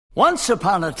Once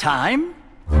upon a time,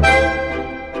 I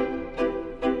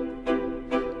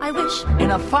wish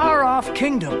in a far-off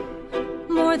kingdom,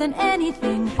 more than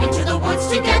anything, into the woods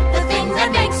to get the thing that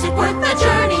makes it worth the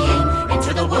journeying.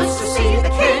 Into the woods to see the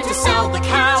kid, to sell the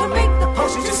cow, to make the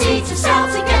potion, to see, to sell,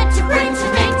 to get, to bring,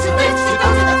 to make, to live, to go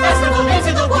to the festival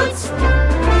into the woods.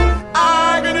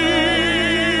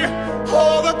 Agony,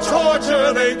 all the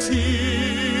torture they teach.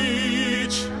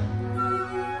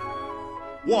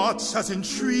 What's as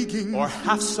intriguing or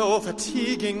half so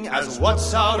fatiguing as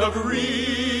what's out of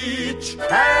reach?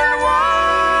 and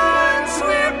once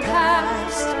we're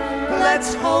past,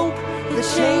 let's hope the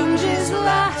changes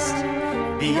last.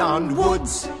 Beyond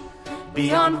woods,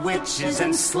 beyond witches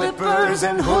and slippers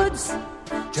and hoods,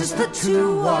 just the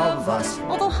two of us.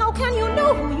 although how can you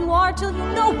know who you are till you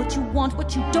know what you want,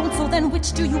 what you don't, so then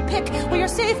which do you pick? Where you're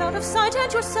safe out of sight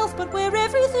and yourself, but where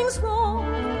everything's wrong,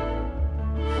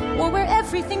 or where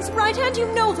everything's right and you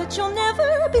know that you'll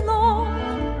never belong.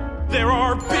 There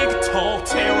are big, tall,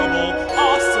 terrible,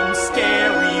 awesome,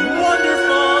 scary,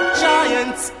 wonderful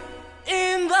giants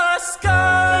in the sky.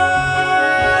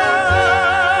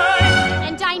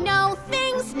 And I know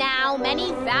things now,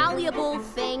 many valuable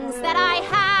things that I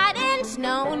hadn't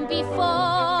known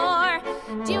before.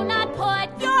 Do not put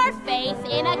your faith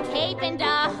in a cape and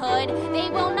a hood. They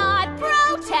will not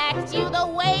protect you the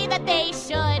way that they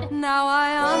should. Now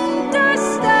I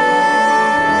understand,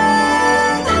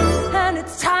 and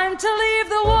it's time to leave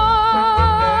the wall.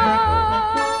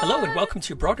 Hello and welcome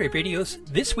to Broadway Radio's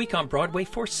This Week on Broadway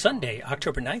for Sunday,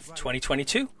 October 9th,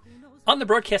 2022. On the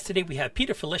broadcast today we have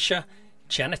Peter Felicia,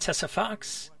 Janetessa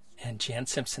Fox, and Jan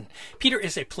Simpson. Peter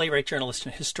is a playwright, journalist,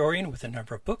 and historian with a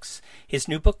number of books. His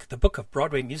new book, The Book of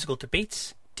Broadway Musical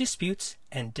Debates, Disputes,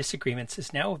 and Disagreements,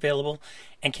 is now available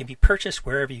and can be purchased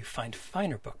wherever you find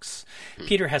finer books.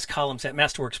 Peter has columns at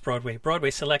Masterworks Broadway, Broadway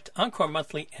Select, Encore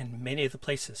Monthly, and many other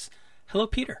places. Hello,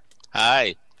 Peter.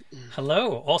 Hi.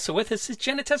 Hello. Also with us is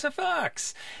Janetessa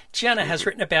Fox. Jenna has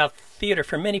written about theater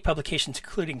for many publications,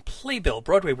 including Playbill,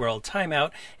 Broadway World, Time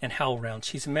Out, and HowlRound.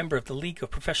 She's a member of the League of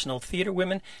Professional Theater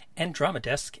Women and Drama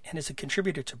Desk and is a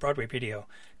contributor to Broadway Radio.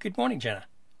 Good morning, Jenna.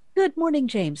 Good morning,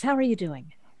 James. How are you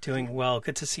doing? Doing well.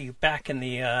 Good to see you back in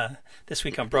the This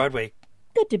Week on Broadway.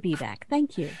 Good to be back.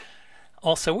 Thank you.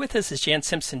 Also with us is Jan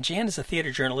Simpson. Jan is a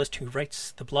theater journalist who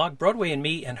writes the blog Broadway and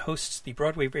Me and hosts the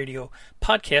Broadway Radio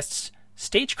podcasts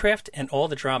Stagecraft and All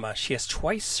the Drama. She has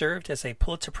twice served as a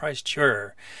Pulitzer Prize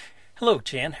juror. Hello,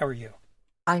 Jan. How are you?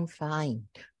 I'm fine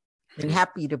and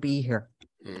happy to be here.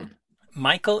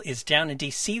 Michael is down in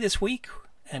D.C. this week,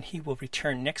 and he will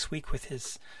return next week with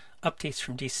his updates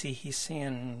from D.C. He's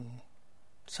seeing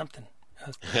something.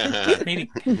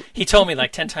 Maybe he told me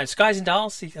like 10 times. Guys and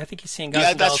Dolls. I think he's seeing Guys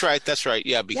and Dolls. Yeah, that's right.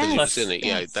 Yeah, because he was in it.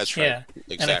 Yeah, that's right. Yeah,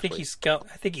 exactly. And I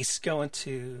think he's going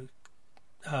to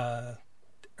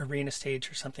Arena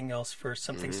Stage or something else for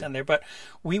something down there. But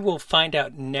we will find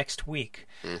out next week.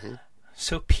 Mm-hmm.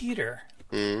 So, Peter,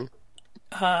 do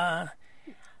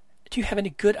you have any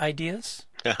good ideas?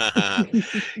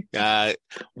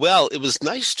 Well, it was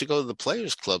nice to go to the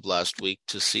Players Club last week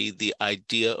to see the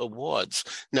Idea Awards.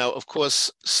 Now, of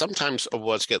course, sometimes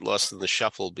awards get lost in the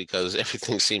shuffle because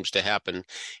everything seems to happen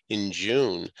in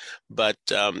June. But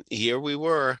here we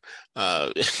were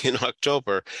in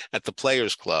October at the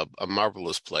Players Club, a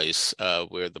marvelous place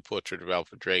where the portrait of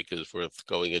Alfred Drake is worth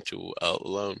going into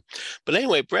alone. But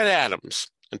anyway, Brett Adams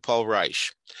and Paul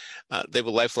Reich. They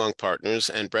were lifelong partners,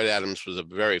 and Brett Adams was a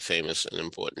very famous and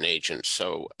important agent.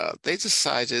 So they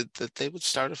decided that they would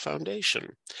start a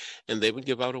foundation, and they would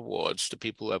give out awards to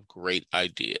people who have great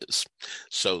ideas.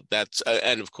 So that's,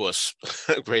 and of course,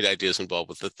 great ideas involved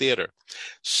with the theater.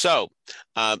 So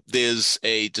there's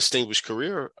a Distinguished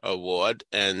Career Award,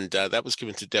 and that was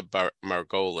given to Deb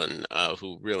Margolin,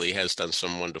 who really has done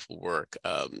some wonderful work.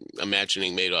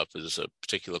 Imagining Madoff is a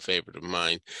particular favorite of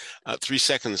mine. 3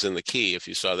 Seconds in the Key, if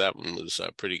you saw that one, was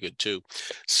pretty good too.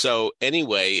 So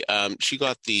anyway, she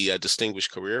got the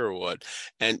Distinguished Career Award,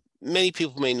 and many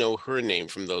people may know her name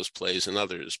from those plays and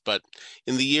others, but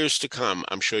in the years to come,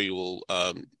 I'm sure you will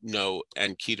know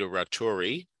Ankita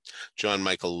Ratturi, John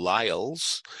Michael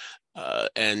Lyles,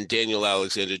 and Daniel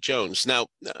Alexander Jones. Now,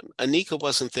 Anika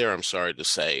wasn't there, I'm sorry to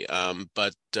say,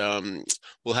 but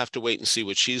we'll have to wait and see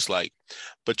what she's like.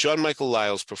 But John Michael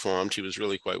Lyles performed. He was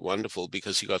really quite wonderful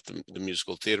because he got the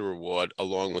Musical Theater Award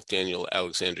along with Daniel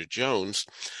Alexander Jones,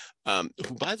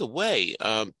 who, by the way,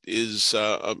 is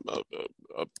a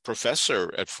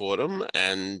professor at Fordham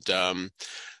and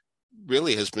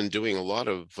really has been doing a lot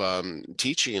of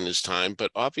teaching in his time, but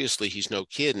obviously he's no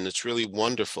kid, and it's really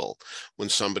wonderful when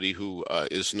somebody who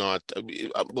is not,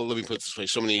 well, let me put it this way,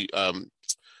 so many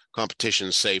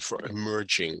competitions, say, for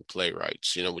emerging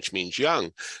playwrights, which means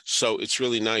young. So it's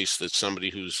really nice that somebody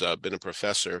who's been a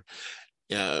professor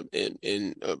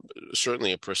in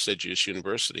certainly a prestigious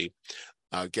university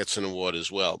gets an award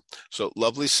as well. So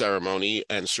lovely ceremony,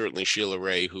 and certainly Sheila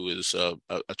Ray, who is a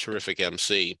terrific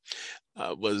MC,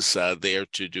 was there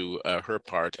to do her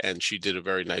part, and she did a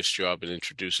very nice job in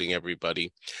introducing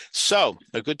everybody. So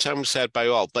a good time was had by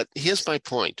all. But here's my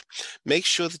point. Make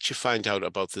sure that you find out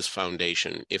about this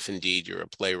foundation, if indeed you're a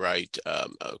playwright, a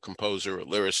composer, a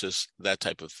lyricist, that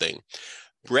type of thing.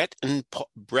 Brett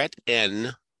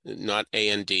N., not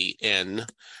A-N-D-N,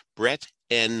 Brett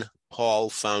N.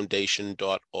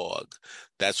 paulfoundation.org.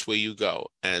 That's where you go.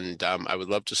 And I would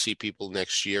love to see people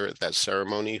next year at that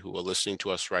ceremony who are listening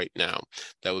to us right now.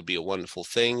 That would be a wonderful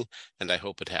thing, and I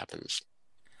hope it happens.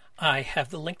 I have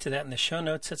the link to that in the show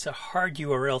notes. It's a hard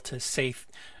URL to say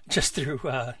just through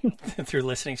through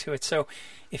listening to it. So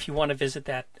if you want to visit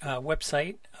that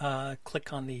website,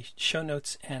 click on the show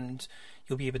notes and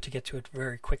you'll be able to get to it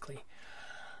very quickly.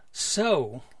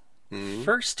 So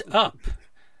first up,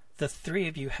 the three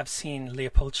of you have seen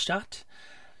Leopoldstadt.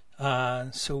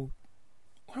 So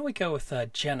why don't we go with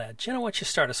Jenna? Jenna, why don't you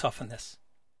start us off on this?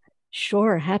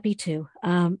 Sure, happy to.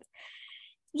 So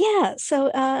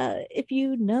if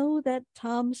you know that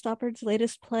Tom Stoppard's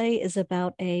latest play is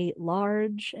about a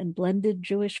large and blended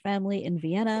Jewish family in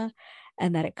Vienna,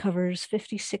 and that it covers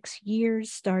 56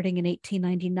 years starting in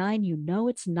 1899, you know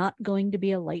it's not going to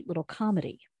be a light little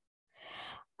comedy.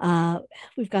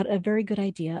 We've got a very good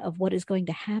idea of what is going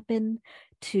to happen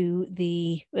to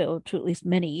to at least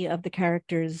many of the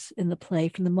characters in the play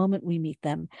from the moment we meet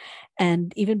them.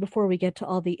 And even before we get to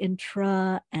all the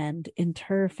intra and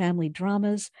inter-family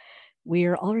dramas,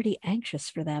 we're already anxious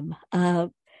for them.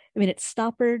 It's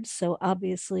Stoppard, so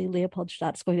obviously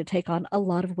Leopoldstadt's going to take on a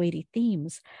lot of weighty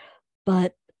themes,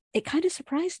 but it kind of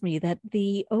surprised me that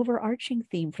the overarching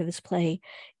theme for this play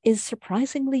is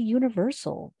surprisingly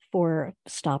universal for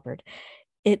Stoppard.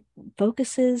 It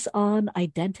focuses on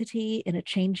identity in a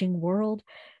changing world,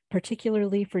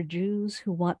 particularly for Jews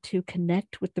who want to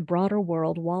connect with the broader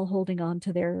world while holding on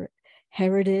to their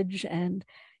heritage and,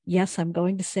 yes, I'm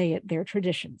going to say it, their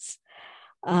traditions.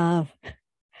 So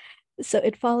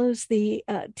it follows the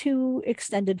two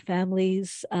extended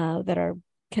families that are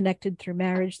connected through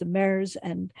marriage, the Mers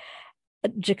and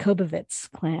Jacobowitz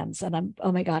clans.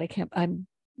 And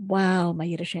wow, my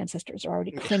Yiddish ancestors are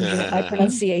already cringing at my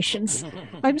pronunciations.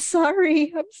 I'm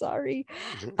sorry.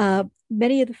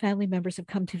 Many of the family members have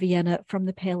come to Vienna from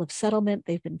the Pale of Settlement.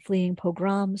 They've been fleeing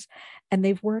pogroms, and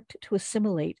they've worked to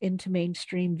assimilate into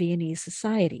mainstream Viennese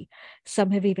society.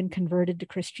 Some have even converted to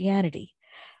Christianity.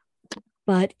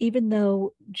 But even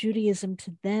though Judaism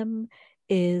to them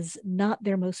is not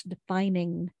their most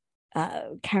defining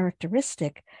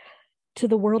characteristic, to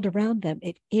the world around them,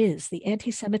 it is. The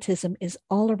anti-Semitism is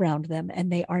all around them, and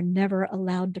they are never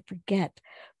allowed to forget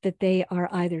that they are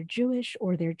either Jewish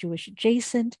or they're Jewish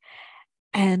adjacent.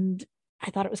 And I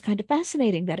thought it was kind of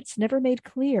fascinating that it's never made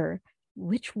clear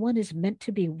which one is meant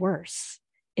to be worse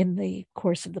in the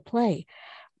course of the play.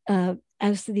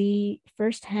 As the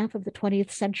first half of the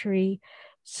 20th century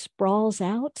sprawls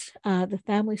out, the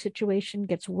family situation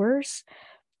gets worse.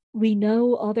 We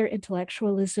know all their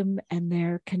intellectualism and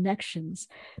their connections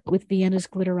with Vienna's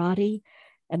glitterati,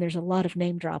 and there's a lot of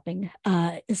name dropping,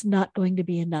 is not going to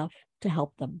be enough to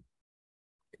help them.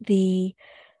 The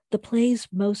play's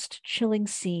most chilling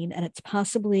scene, and it's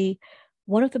possibly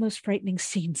one of the most frightening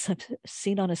scenes I've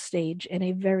seen on a stage in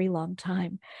a very long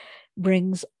time,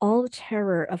 brings all the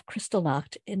terror of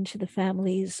Kristallnacht into the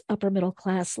family's upper middle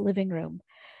class living room,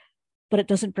 but it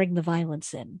doesn't bring the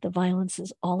violence in. The violence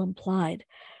is all implied.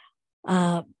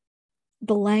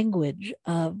 The language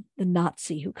of the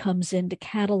Nazi who comes in to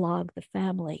catalog the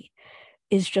family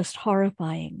is just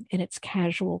horrifying in its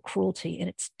casual cruelty and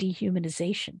its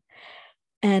dehumanization.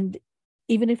 And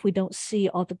even if we don't see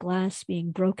all the glass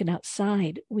being broken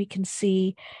outside, we can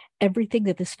see everything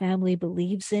that this family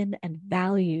believes in and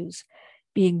values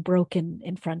being broken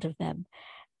in front of them.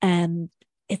 And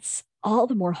it's all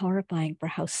the more horrifying for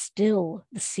how still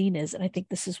the scene is. And I think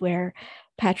this is where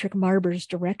Patrick Marber's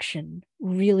direction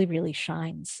really, really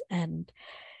shines. And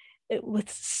with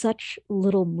such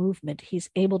little movement, he's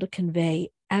able to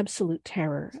convey absolute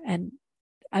terror. And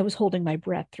I was holding my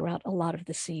breath throughout a lot of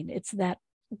the scene. It's that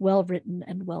well written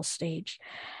and well staged.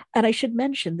 And I should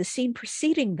mention the scene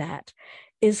preceding that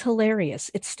is hilarious.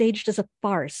 It's staged as a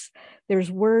farce. There's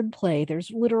wordplay.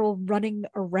 There's literal running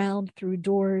around through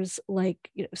doors like,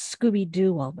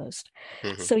 Scooby-Doo almost.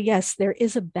 Mm-hmm. So yes, there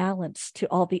is a balance to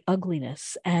all the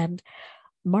ugliness. And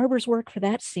Marber's work for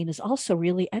that scene is also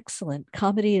really excellent.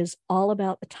 Comedy is all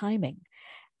about the timing.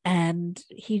 And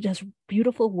he does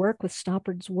beautiful work with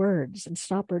Stoppard's words and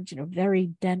Stoppard's,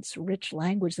 very dense, rich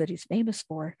language that he's famous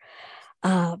for.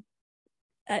 I'm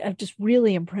just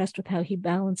really impressed with how he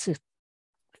balances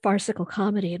farcical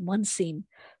comedy in one scene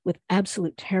with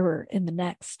absolute terror in the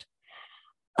next.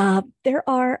 I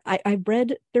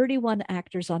read 31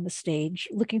 actors on the stage.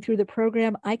 Looking through the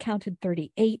program, I counted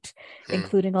 38,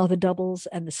 including all the doubles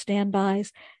and the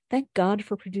standbys. Thank God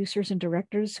for producers and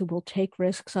directors who will take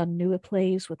risks on new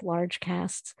plays with large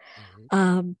casts.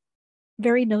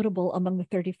 Very notable among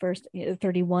the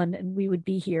 31, and we would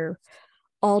be here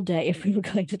all day if we were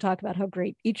going to talk about how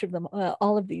great each of them,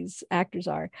 all of these actors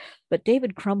are. But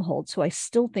David Krumholtz, who I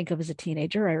still think of as a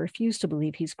teenager, I refuse to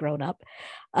believe he's grown up,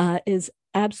 is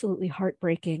absolutely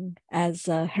heartbreaking as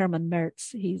Hermann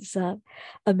Mertz. He's a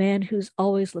man who's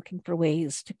always looking for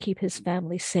ways to keep his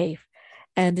family safe.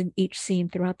 And in each scene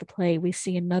throughout the play, we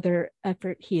see another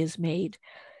effort he has made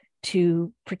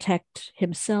to protect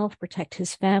himself, protect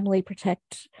his family,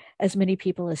 protect as many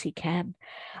people as he can.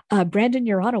 Brandon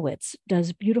Uranowitz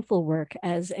does beautiful work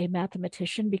as a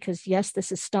mathematician because, yes,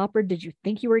 this is Stoppard. Did you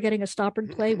think you were getting a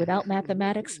Stoppard play without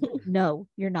mathematics? No,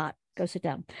 you're not. Go sit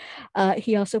down.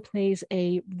 He also plays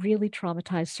a really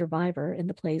traumatized survivor in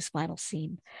the play's final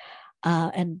scene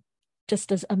and just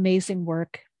does amazing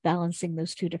work balancing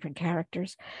those two different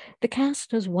characters. The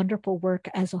cast does wonderful work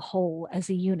as a whole, as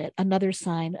a unit, another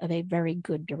sign of a very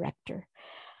good director.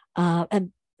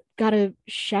 And got to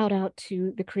shout out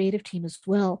to the creative team as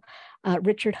well.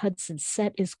 Richard Hudson's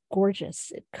set is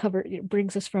gorgeous. It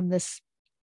brings us from this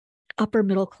upper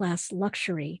middle class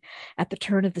luxury at the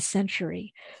turn of the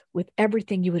century with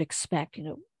everything you would expect,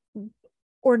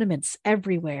 ornaments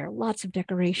everywhere, lots of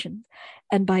decoration.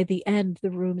 And by the end,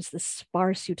 the room is this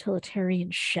sparse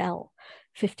utilitarian shell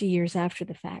 50 years after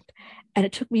the fact. And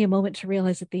it took me a moment to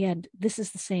realize at the end, this is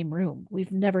the same room.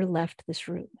 We've never left this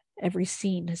room. Every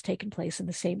scene has taken place in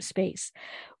the same space.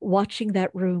 Watching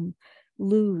that room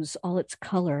lose all its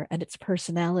color and its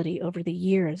personality over the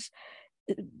years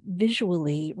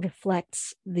visually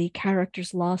reflects the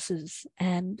characters' losses,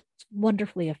 and it's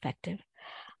wonderfully effective.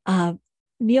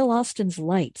 Neil Austin's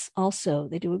lights also,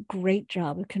 they do a great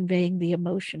job of conveying the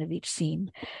emotion of each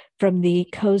scene, from the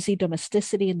cozy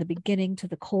domesticity in the beginning to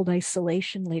the cold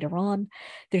isolation later on.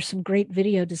 There's some great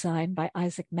video design by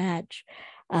Isaac Madge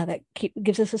that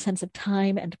gives us a sense of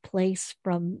time and place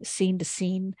from scene to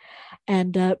scene.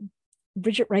 And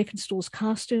Bridget Reifenstuhl's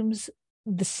costumes,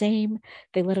 the same.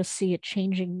 They let us see a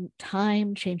changing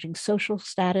time, changing social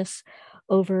status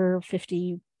over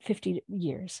 50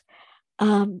 years.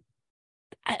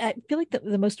 I feel like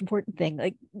the most important thing,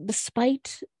 like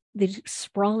despite the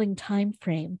sprawling time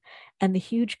frame and the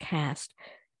huge cast,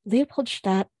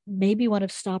 Leopoldstadt may be one of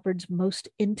Stoppard's most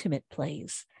intimate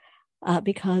plays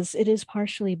because it is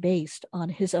partially based on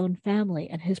his own family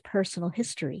and his personal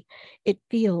history. It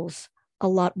feels a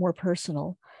lot more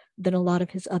personal than a lot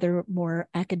of his other more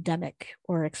academic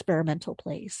or experimental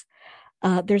plays.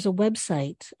 There's a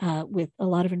website with a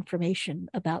lot of information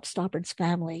about Stoppard's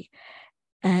family,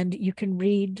 and you can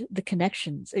read the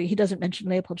connections. He doesn't mention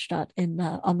Leopoldstadt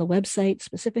on the website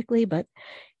specifically, but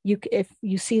if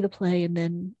you see the play and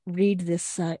then read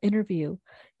this interview,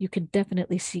 you can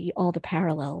definitely see all the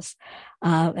parallels.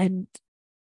 And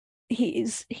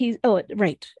he's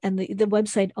right. And the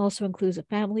website also includes a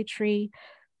family tree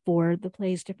for the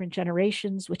play's different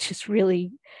generations, which is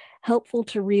really helpful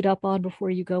to read up on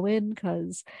before you go in,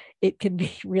 because it can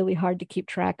be really hard to keep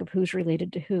track of who's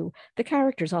related to who. The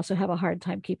characters also have a hard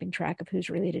time keeping track of who's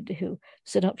related to who,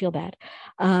 so don't feel bad.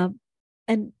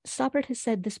 And Stoppard has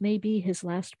said this may be his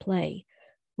last play,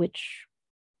 which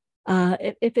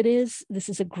if it is, this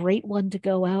is a great one to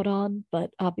go out on,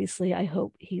 but obviously I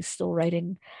hope he's still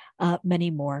writing many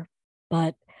more.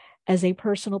 But as a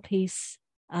personal piece,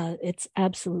 it's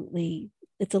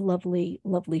a lovely,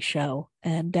 lovely show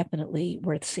and definitely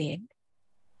worth seeing.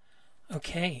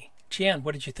 Okay. Jan,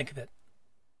 what did you think of it?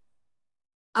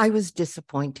 I was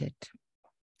disappointed.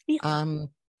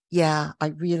 Yeah, I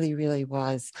really, really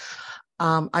was.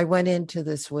 I went into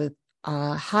this with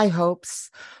high hopes,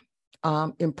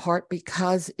 in part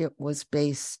because it was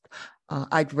based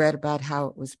I'd read about how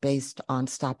it was based on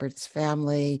Stoppard's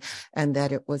family and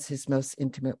that it was his most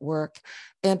intimate work.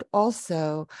 And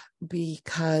also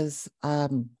because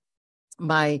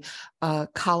my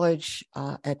college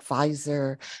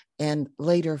advisor and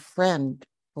later friend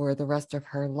for the rest of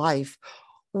her life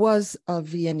was a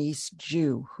Viennese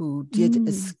Jew who did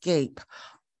escape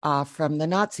from the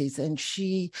Nazis. And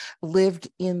she lived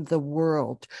in the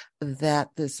world that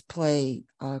this play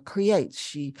creates.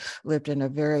 She lived in a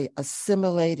very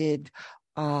assimilated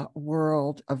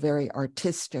world, a very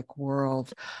artistic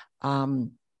world.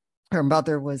 Her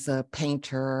mother was a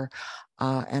painter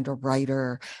and a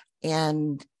writer.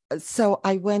 And so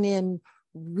I went in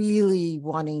really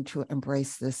wanting to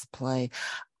embrace this play.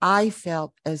 I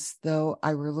felt as though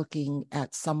I were looking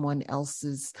at someone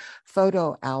else's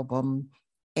photo album,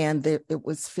 and it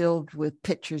was filled with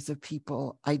pictures of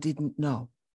people I didn't know.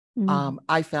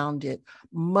 I found it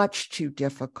much too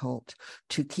difficult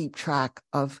to keep track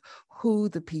of who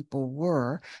the people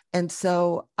were. And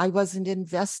so I wasn't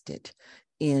invested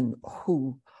in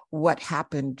what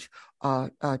happened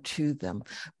to them.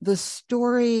 The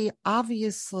story,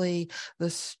 obviously, the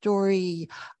story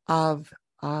of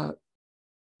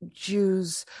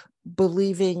Jews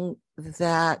believing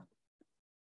that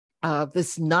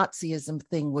this Nazism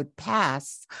thing would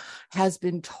pass has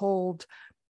been told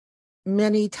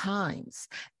many times.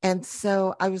 And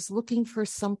so I was looking for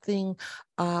something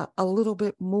a little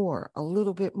bit more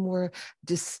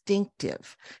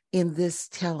distinctive in this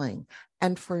telling.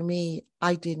 And for me,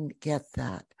 I didn't get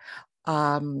that.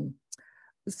 A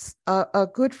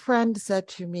good friend said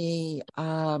to me,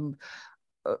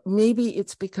 maybe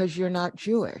it's because you're not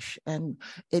Jewish and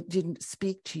it didn't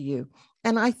speak to you.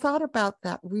 And I thought about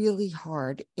that really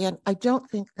hard. And I don't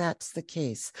think that's the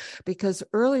case, because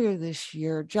earlier this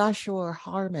year, Joshua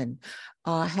Harmon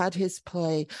had his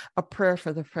play, A Prayer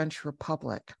for the French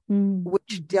Republic,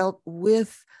 which dealt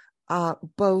with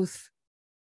both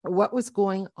what was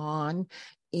going on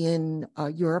in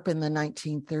Europe in the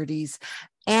 1930s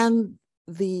and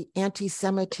the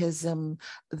anti-Semitism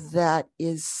that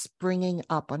is springing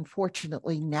up,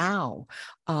 unfortunately, now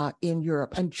in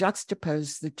Europe, and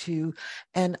juxtapose the two.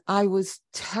 And I was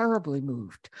terribly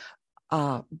moved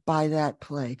by that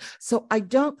play. So I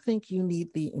don't think you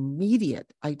need the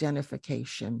immediate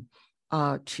identification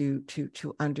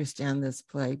to understand this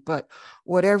play, but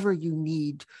whatever you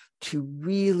need to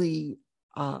really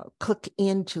click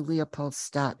into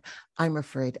Leopoldstadt, I'm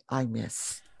afraid I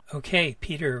miss. Okay,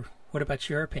 Peter, what about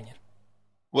your opinion?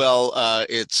 Well,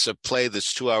 it's a play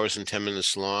that's 2 hours and 10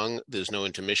 minutes long. There's no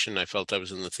intermission. I felt I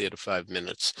was in the theater 5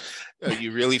 minutes.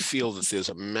 You really feel that there's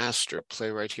a master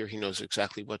playwright here. He knows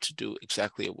exactly what to do,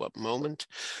 exactly at what moment.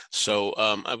 So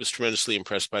I was tremendously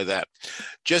impressed by that.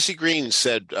 Jesse Green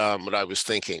said what I was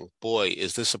thinking. Boy,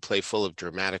 is this a play full of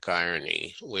dramatic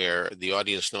irony, where the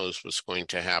audience knows what's going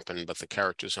to happen, but the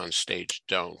characters on stage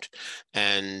don't.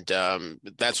 And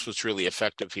that's what's really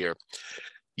effective here.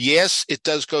 Yes, it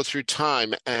does go through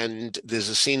time, and there's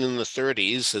a scene in the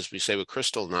 30s, as we say with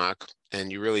Kristallnacht, and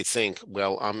you really think,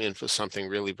 well, I'm in for something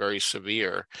really very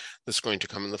severe that's going to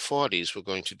come in the 40s. We're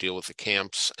going to deal with the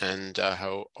camps and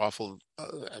how awful,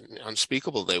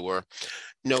 unspeakable they were.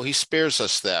 No, he spares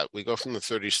us that. We go from the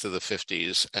 30s to the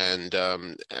 50s,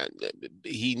 and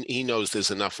he knows there's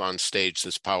enough on stage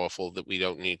that's powerful that we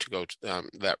don't need to go to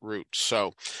that route.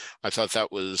 So I thought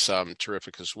that was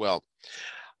terrific as well.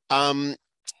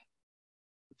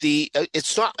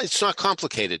 It's not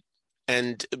complicated,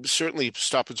 and certainly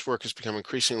Stoppard's work has become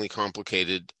increasingly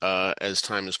complicated as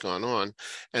time has gone on.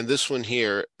 And this one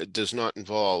here does not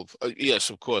involve.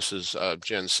 Yes, of course, as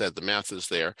Jen said, the math is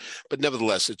there, but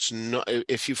nevertheless, it's not.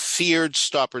 If you feared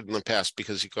Stoppard in the past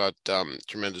because he got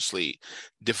tremendously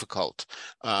difficult,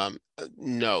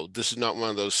 no, this is not one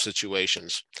of those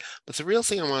situations. But the real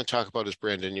thing I want to talk about is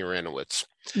Brandon Uranowitz,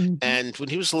 and when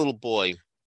he was a little boy,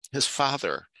 his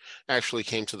father actually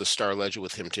came to the Star Ledger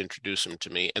with him to introduce him to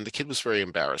me. And the kid was very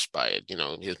embarrassed by it. You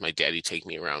know, here's my daddy take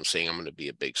me around saying I'm going to be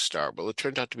a big star. Well, it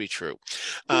turned out to be true.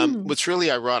 What's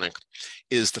really ironic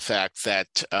is the fact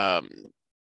that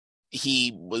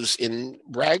he was in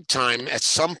ragtime at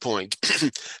some point.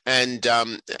 And,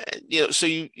 so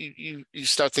you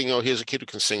start thinking, oh, here's a kid who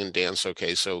can sing and dance.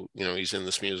 Okay, so, he's in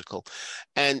this musical.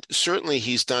 And certainly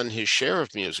he's done his share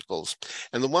of musicals.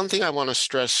 And the one thing I want to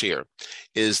stress here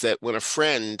is that when a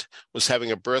friend was having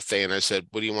a birthday and I said,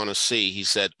 what do you want to see? He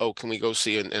said, oh, can we go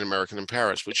see an American in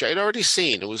Paris, which I had already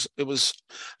seen. It was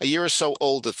a year or so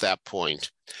old at that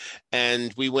point.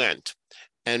 And we went.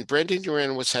 And Brandon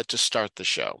Uranowitz had to start the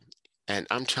show. And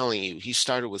I'm telling you, he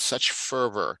started with such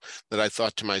fervor that I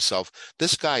thought to myself,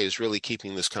 this guy is really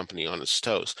keeping this company on its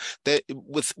toes. That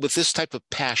with this type of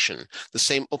passion, the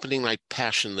same opening night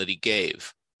passion that he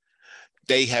gave,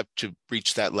 they have to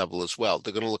reach that level as well.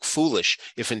 They're going to look foolish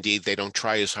if indeed they don't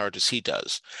try as hard as he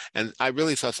does. And I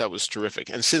really thought that was terrific.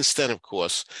 And since then, of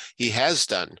course, he has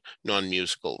done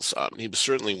non-musicals. He was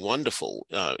certainly wonderful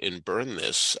in Burn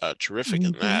This, terrific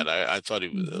in that. I thought he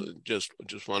was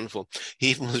just wonderful.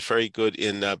 He even was very good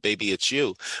in Baby It's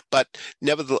You. But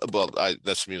nevertheless, well,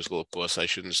 that's a musical, of course. I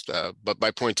shouldn't. But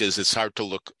my point is, it's hard to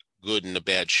look good in a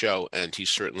bad show, and he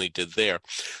certainly did there.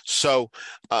 So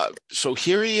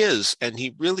here he is, and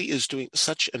he really is doing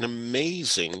such an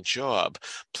amazing job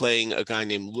playing a guy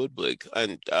named Ludwig,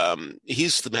 and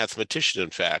he's the mathematician, in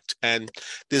fact. And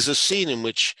there's a scene in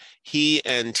which he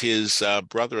and his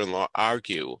brother-in-law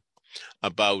argue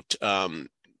about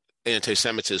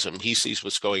anti-Semitism. He sees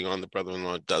what's going on, the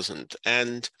brother-in-law doesn't.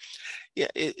 And yeah,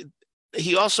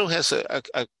 he also has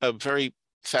a very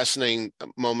fascinating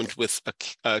moment with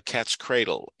a cat's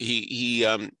cradle. He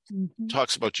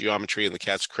talks about geometry in the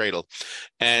cat's cradle,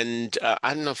 and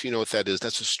I don't know if you know what that is.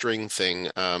 That's a string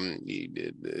thing.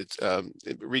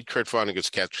 Read Kurt Vonnegut's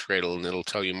Cat's Cradle, and it'll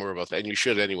tell you more about that. And you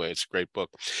should anyway. It's a great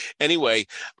book. Anyway,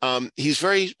 he's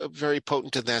very, very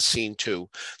potent in that scene too.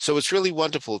 So it's really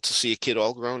wonderful to see a kid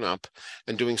all grown up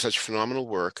and doing such phenomenal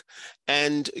work,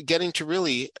 and getting to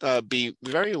really be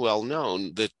very well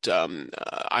known. That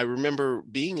I remember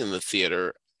being in the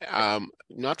theater,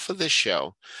 not for this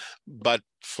show, but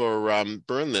for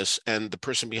Burn This, and the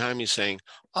person behind me saying,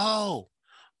 "Oh,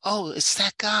 it's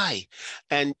that guy."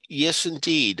 And yes,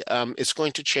 indeed, it's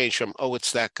going to change from, "Oh,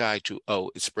 it's that guy," to,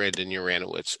 "Oh, it's Brandon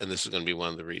Uranowitz," and this is going to be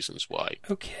one of the reasons why.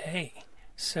 Okay,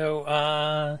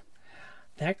 so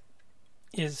that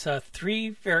is three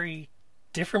very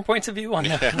different points of view on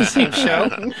the same show,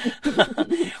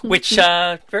 which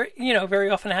very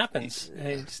often happens.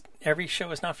 Every show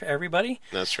is not for everybody.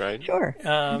 That's right. Sure.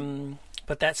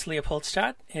 But that's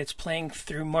Leopoldstadt. It's playing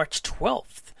through March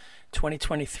 12th,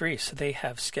 2023. So they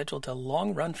have scheduled a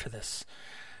long run for this,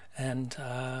 and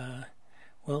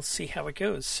we'll see how it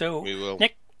goes. So we will.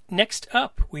 Next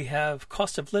up, we have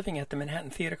Cost of Living at the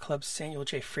Manhattan Theater Club's Samuel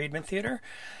J. Friedman Theater.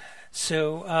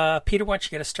 So, Peter, why don't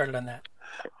you get us started on that?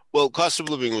 Well, Cost of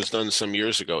Living was done some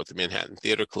years ago at the Manhattan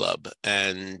Theater Club,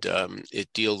 and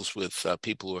it deals with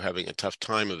people who are having a tough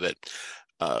time of it.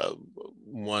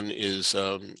 One is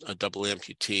a double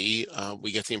amputee.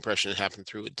 We get the impression it happened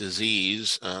through a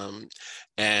disease,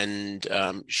 and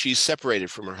she's separated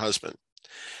from her husband.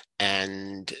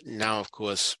 And now, of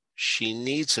course, she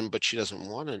needs him, but she doesn't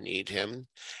want to need him.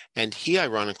 And he,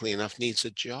 ironically enough, needs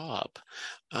a job.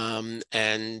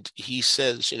 And he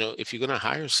says, if you're going to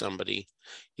hire somebody,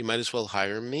 you might as well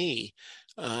hire me.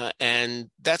 And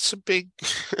that's a big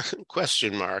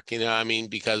question mark,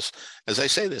 because, as I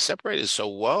say, they're separated. So,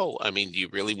 whoa, do you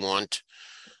really want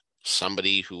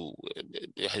somebody who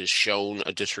has shown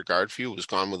a disregard for you, who's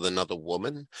gone with another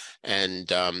woman,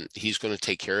 and he's going to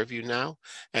take care of you now?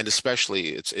 And especially,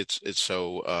 it's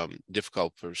so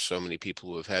difficult for so many people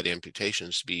who have had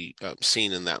amputations to be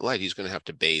seen in that light. He's going to have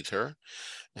to bathe her.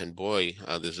 And boy,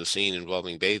 there's a scene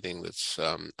involving bathing that's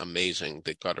amazing.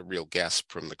 That got a real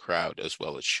gasp from the crowd, as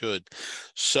well it should.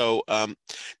 So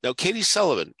now Katie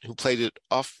Sullivan, who played it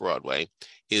off Broadway,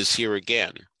 is here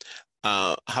again.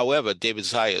 However, David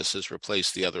Zayas has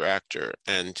replaced the other actor,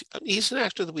 and he's an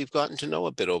actor that we've gotten to know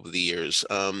a bit over the years.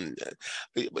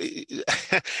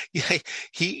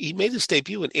 He made his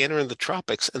debut in Anna in the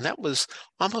Tropics, and that was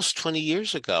almost 20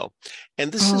 years ago.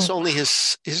 And this is only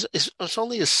it's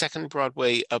only his second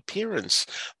Broadway appearance,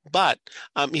 but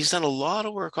he's done a lot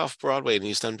of work off Broadway, and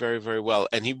he's done very, very well.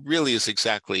 And he really is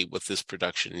exactly what this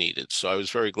production needed. So I was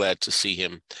very glad to see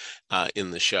him in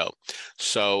the show.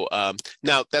 So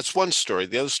now that's one story.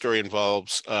 The other story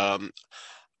involves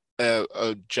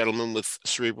a gentleman with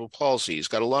cerebral palsy. He's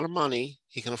got a lot of money.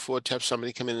 He can afford to have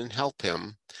somebody come in and help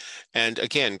him. And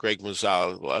again, Greg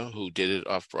Mazzola, who did it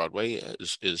off Broadway,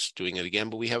 is doing it again.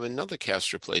 But we have another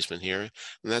cast replacement here,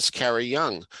 and that's Carrie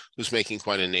Young, who's making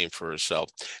quite a name for herself.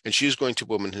 And she's going to a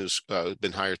woman who's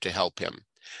been hired to help him.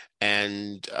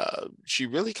 And she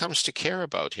really comes to care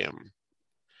about him.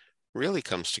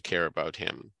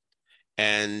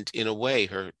 And in a way,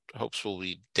 her hopes will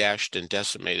be dashed and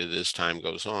decimated as time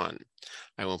goes on.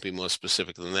 I won't be more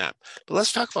specific than that. But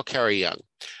let's talk about Carrie Young,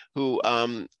 who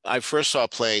I first saw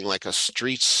playing like a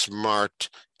street smart,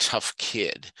 tough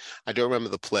kid. I don't remember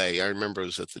the play. I remember it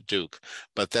was at the Duke,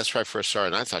 but that's where I first saw her,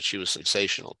 and I thought she was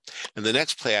sensational. And the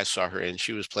next play I saw her in,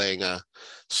 she was playing a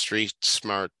street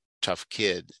smart, tough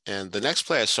kid. And the next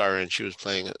play I saw her in, she was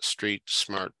playing a street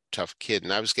smart, tough kid,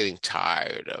 and I was getting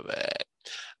tired of it.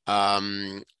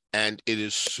 And it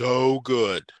is so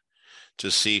good to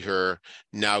see her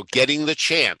now getting the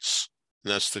chance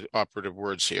And that's the operative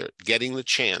words here, getting the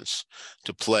chance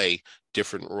to play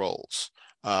different roles.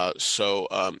 So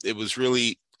it was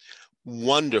really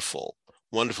wonderful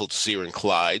to see her in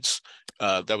Clyde's.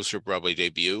 That was her Broadway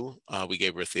debut. We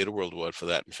gave her a Theatre World Award for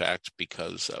that, in fact,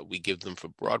 because we give them for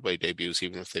Broadway debuts,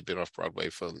 even if they've been off Broadway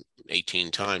for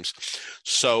 18 times.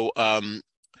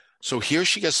 So here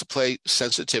she gets to play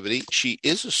Sensitivity. She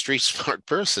is a street smart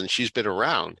person. She's been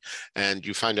around, and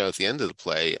you find out at the end of the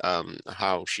play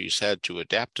how she's had to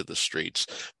adapt to the streets.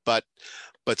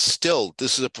 But still,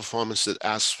 this is a performance that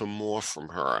asks for more from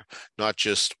her, not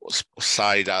just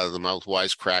side out of the mouth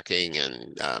wisecracking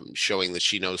and showing that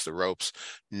she knows the ropes.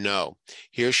 No,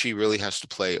 here she really has to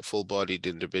play a full-bodied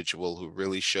individual who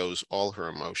really shows all her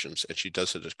emotions, and she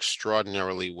does it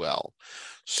extraordinarily well.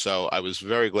 So I was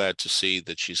very glad to see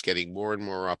that she's getting more and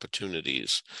more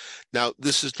opportunities. Now,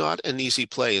 this is not an easy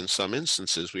play in some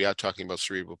instances. We are talking about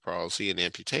cerebral palsy and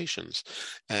amputations,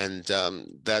 and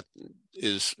that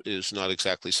is not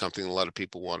exactly something a lot of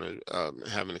people want to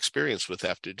have an experience with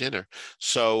after dinner.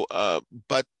 So,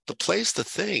 but the play's the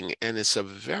thing, and it's a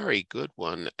very good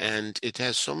one, and it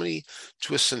has so many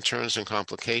twists and turns and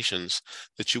complications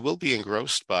that you will be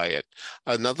engrossed by it.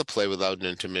 Another play without an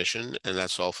intermission, and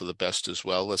that's all for the best as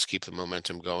well. Let's keep the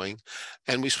momentum going.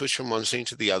 And we switch from one scene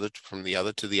to the other, from the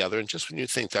other to the other, and just when you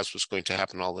think that's what's going to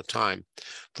happen all the time,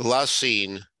 the last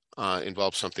scene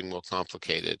involves something more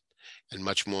complicated and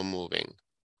much more moving.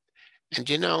 And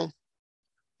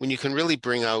when you can really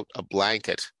bring out a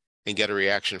blanket and get a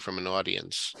reaction from an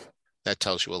audience, that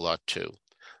tells you a lot too.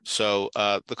 So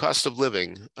the cost of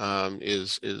living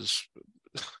is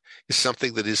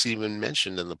something that is even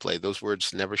mentioned in the play. Those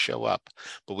words never show up,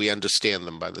 but we understand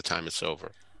them by the time it's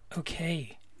over.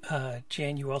 Okay.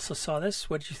 Jan, you also saw this.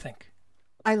 What did you think?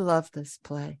 I love this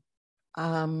play.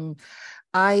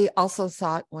 I also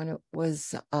saw it when it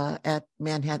was at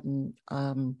Manhattan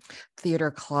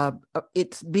Theater Club.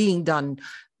 It's being done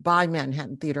by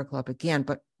Manhattan Theater Club again,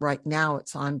 but right now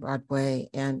it's on Broadway,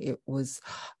 and it was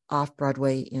off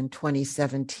Broadway in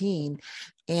 2017,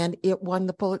 and it won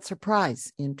the Pulitzer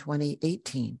Prize in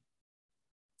 2018.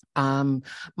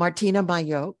 Martina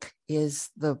Mayock is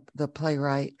the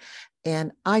playwright,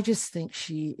 and I just think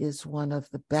she is one of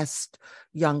the best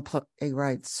young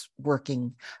playwrights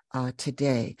working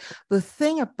today. The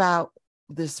thing about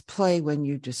this play, when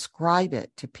you describe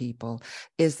it to people,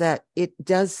 is that it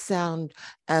does sound,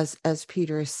 as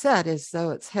Peter said, as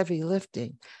though it's heavy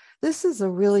lifting. This is a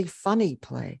really funny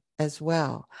play as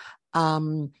well.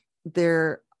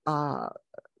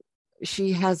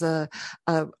 She has a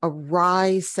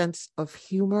wry sense of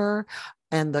humor,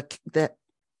 and that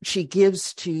she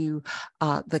gives to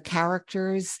the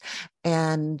characters.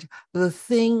 And the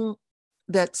thing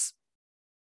that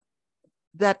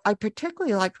I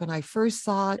particularly liked when I first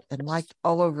saw it, and liked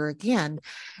all over again,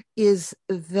 is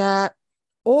that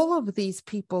all of these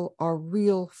people are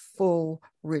real, full,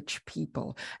 rich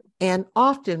people. And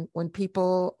often when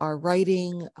people are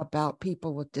writing about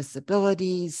people with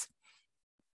disabilities,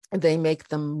 they make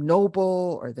them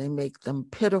noble or they make them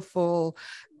pitiful.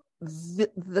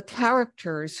 The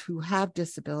characters who have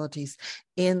disabilities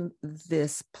in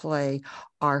this play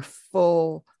are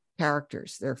full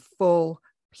characters. They're full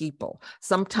people.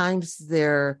 Sometimes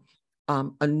they're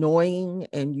annoying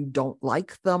and you don't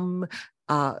like them.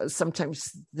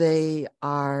 Sometimes they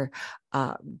are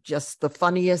just the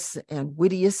funniest and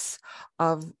wittiest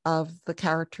of the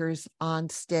characters on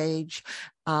stage.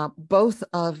 Both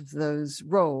of those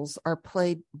roles are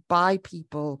played by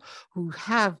people who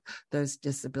have those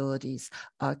disabilities.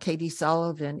 Katie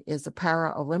Sullivan is a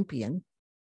para-Olympian,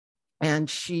 and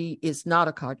she is not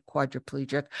a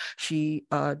quadriplegic. She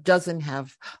doesn't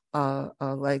have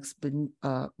legs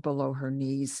below her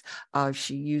knees.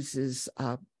 She uses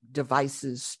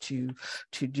devices to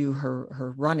do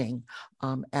her running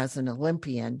as an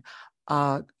Olympian.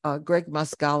 Greg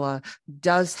Muscala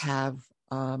does have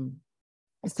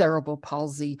cerebral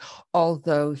palsy,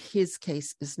 although his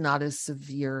case is not as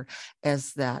severe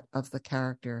as that of the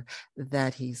character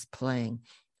that he's playing.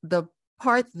 The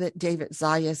part that David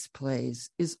Zayas plays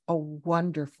is a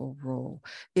wonderful role.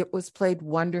 It was played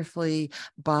wonderfully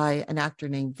by an actor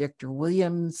named Victor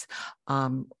Williams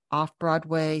off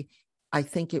Broadway. I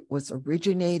think it was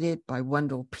originated by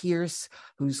Wendell Pierce,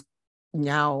 who's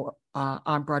now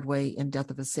on Broadway in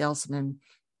Death of a Salesman,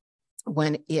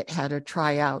 when it had a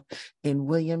tryout in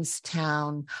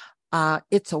Williamstown.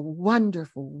 It's a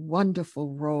wonderful,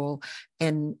 wonderful role,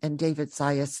 and David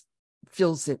Zayas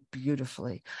fills it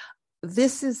beautifully.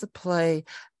 This is a play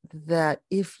that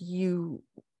if you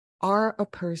are a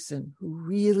person who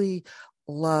really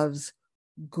loves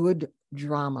good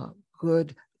drama,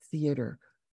 good theater,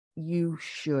 you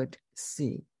should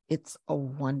see. It's a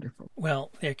wonderful.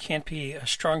 Well, there can't be a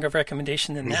stronger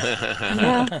recommendation than that.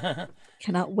 Yeah.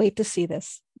 Cannot wait to see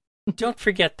this. Don't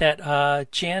forget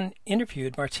that Jan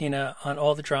interviewed Martina on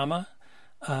All the Drama,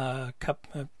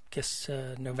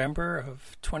 November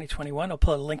of 2021. I'll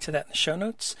put a link to that in the show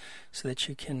notes so that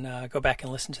you can go back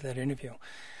and listen to that interview.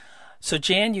 So,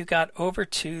 Jan, you got over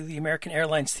to the American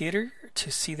Airlines Theater to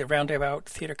see the Roundabout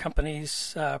Theater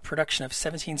Company's production of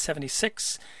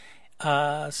 1776.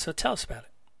 So tell us about it.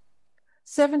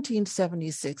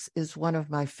 1776 is one of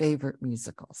my favorite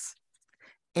musicals.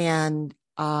 And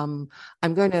I'm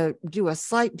going to do a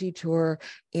slight detour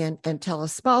and tell a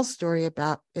small story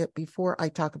about it before I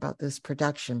talk about this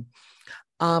production.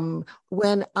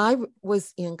 When I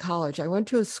was in college, I went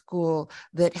to a school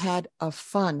that had a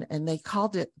fund, and they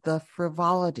called it the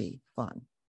Frivolity Fund.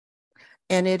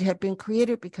 And it had been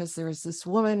created because there was this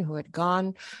woman who had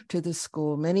gone to the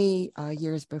school many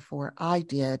years before I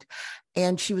did.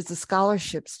 And she was a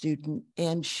scholarship student,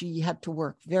 and she had to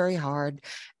work very hard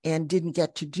and didn't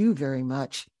get to do very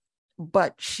much.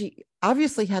 But she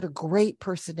obviously had a great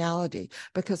personality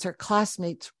because her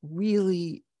classmates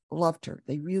really loved her.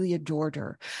 They really adored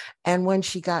her. And when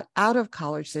she got out of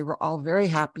college, they were all very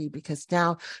happy because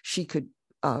now she could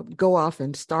go off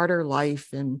and start her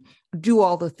life and do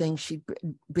all the things she'd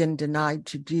been denied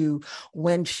to do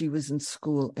when she was in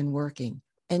school and working.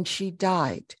 And she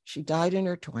died. She died in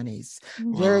her 20s,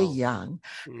 very young.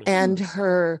 And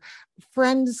her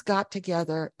friends got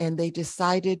together and they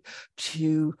decided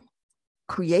to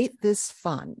create this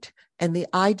fund. And the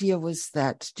idea was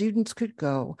that students could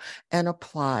go and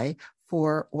apply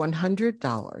for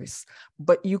 $100,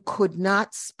 but you could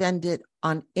not spend it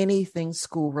on anything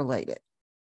school related.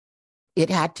 It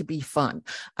had to be fun.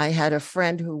 I had a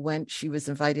friend who went, she was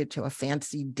invited to a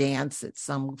fancy dance at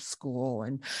some school,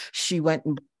 and she went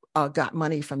and got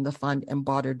money from the fund and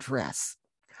bought a dress.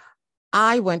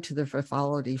 I went to the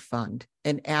Frivolity Fund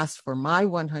and asked for my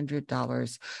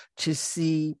 $100 to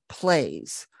see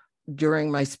plays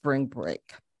during my spring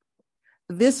break.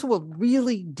 This will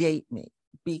really date me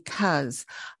because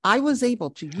I was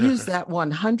able to use that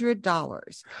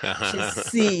 $100 to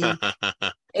see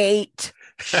 8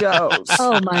 shows.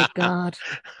 Oh my God.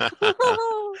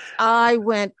 I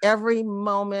went every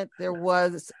moment there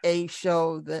was a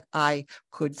show that I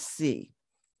could see.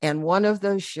 And one of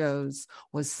those shows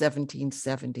was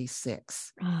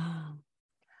 1776.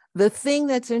 The thing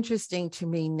that's interesting to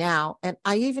me now, and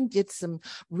I even did some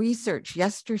research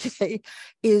yesterday,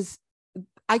 is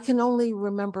I can only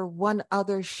remember one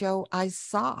other show I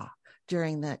saw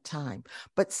during that time,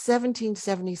 but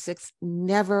 1776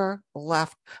 never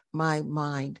left my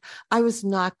mind. I was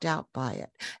knocked out by it.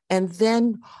 And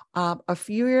then a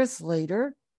few years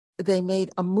later, they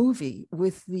made a movie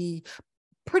with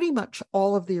pretty much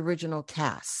all of the original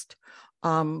cast,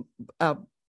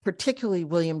 particularly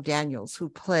William Daniels, who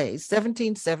plays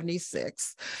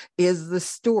 1776, is the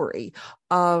story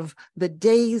of the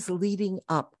days leading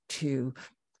up to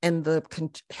and the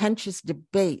contentious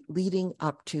debate leading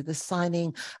up to the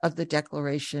signing of the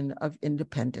Declaration of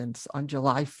Independence on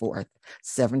July 4th,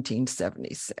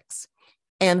 1776.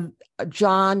 And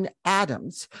John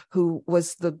Adams, who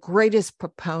was the greatest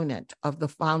proponent of the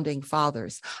founding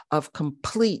fathers of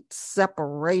complete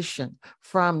separation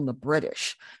from the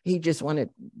British, he just wanted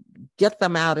to get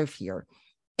them out of here.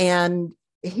 And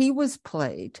he was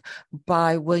played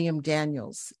by William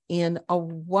Daniels in a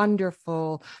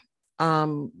wonderful,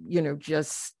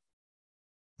 just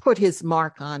put his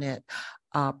mark on it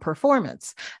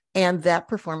performance. And that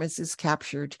performance is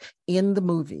captured in the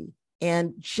movie.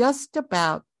 And just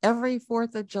about every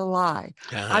 4th of July,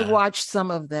 I watched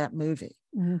some of that movie.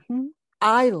 Mm-hmm.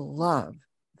 I love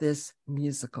this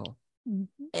musical.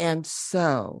 Mm-hmm. And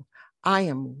so I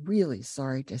am really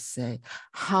sorry to say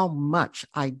how much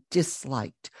I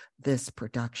disliked this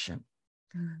production.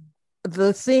 Mm-hmm.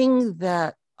 The thing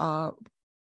that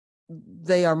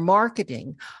they are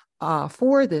marketing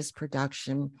for this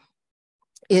production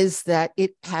is that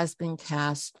it has been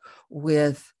cast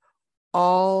with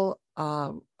all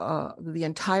the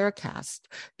entire cast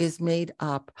is made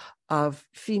up of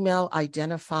female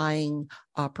identifying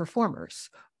performers,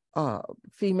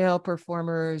 female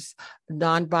performers,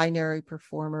 non-binary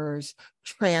performers,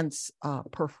 trans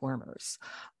performers.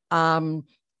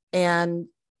 And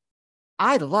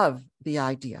I love the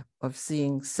idea of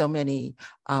seeing so many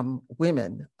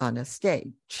women on a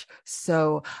stage.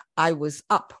 So I was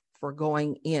up for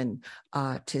going in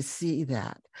to see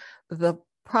that. The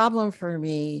problem for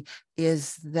me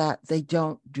is that they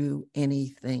don't do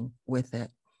anything with it.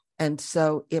 And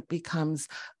so it becomes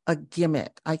a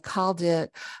gimmick. I called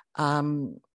it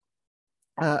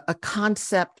a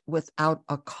concept without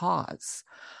a cause.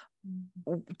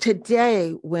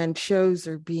 Today, when shows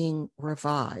are being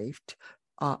revived,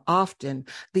 often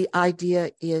the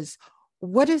idea is,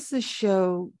 what is the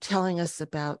show telling us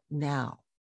about now?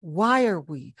 Why are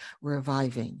we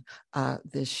reviving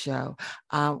this show?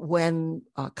 When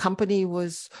Company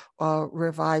was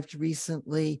revived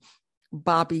recently,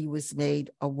 Bobby was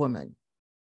made a woman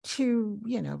to,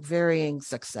 varying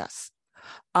success.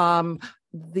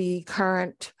 The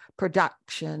current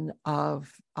production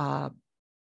of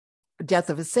Death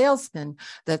of a Salesman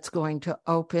that's going to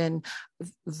open,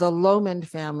 the Lohman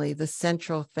family, the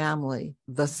central family,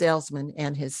 the salesman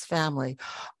and his family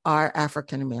are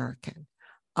African American,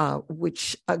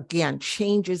 which again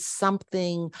changes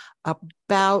something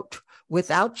about,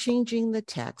 without changing the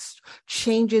text,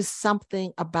 changes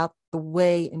something about the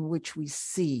way in which we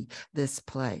see this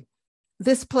play.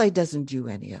 This play doesn't do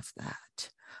any of that.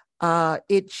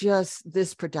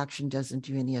 This production doesn't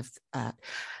do any of that.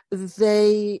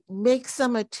 They make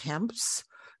some attempts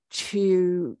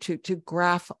to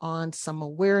graph on some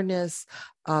awareness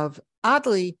of,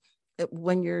 oddly,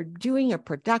 when you're doing a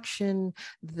production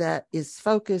that is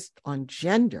focused on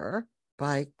gender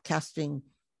by casting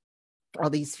all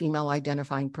these female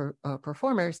identifying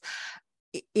performers,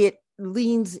 it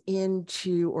leans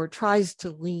into, or tries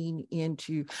to lean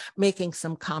into, making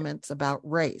some comments about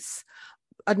race.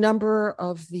 A number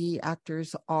of the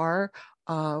actors are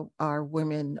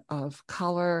women of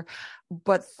color,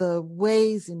 but the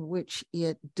ways in which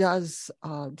it does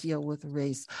deal with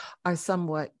race are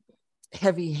somewhat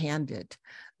heavy-handed.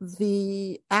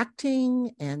 The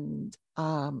acting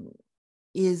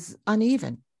is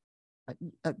uneven.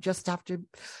 Just have to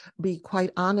be quite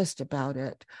honest about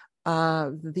it.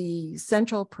 The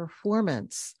central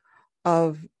performance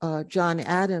of John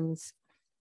Adams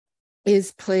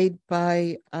is played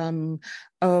by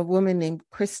a woman named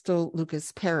Crystal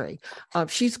Lucas Perry.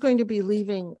 She's going to be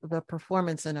leaving the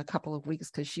performance in a couple of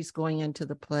weeks because she's going into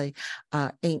the play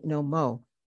Ain't No Mo.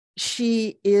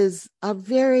 She is a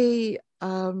very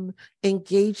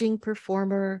engaging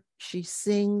performer. She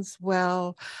sings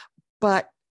well, but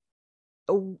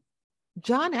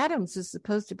John Adams is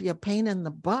supposed to be a pain in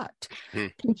the butt.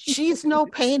 She's no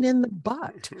pain in the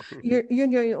butt. You're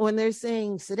when they're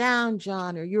saying, sit down,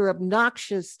 John, or you're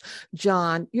obnoxious,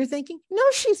 John, you're thinking, no,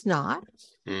 she's not.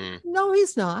 No,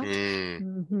 he's not.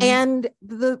 And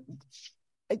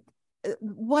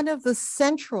one of the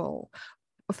central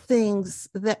things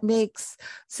that makes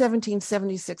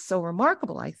 1776 so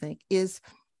remarkable, I think, is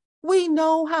we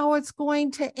know how it's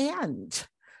going to end.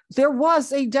 There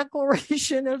was a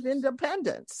Declaration of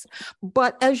Independence,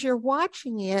 but as you're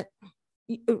watching it,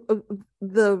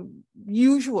 the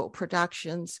usual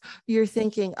productions, you're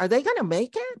thinking, are they going to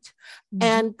make it?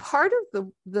 And part of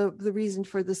the reason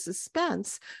for the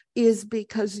suspense is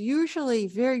because usually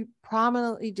very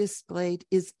prominently displayed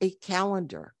is a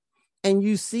calendar. And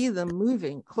you see them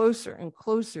moving closer and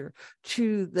closer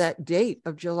to that date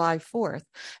of July 4th,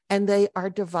 and they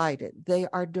are divided. They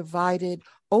are divided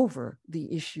over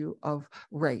the issue of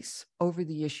race, over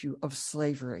the issue of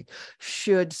slavery.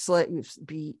 Should slaves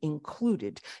be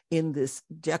included in this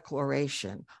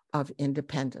Declaration of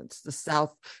Independence? The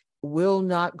South will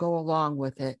not go along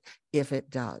with it if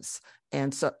it does.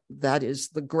 And so that is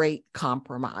the great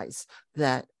compromise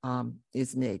that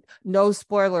is made. No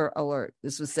spoiler alert.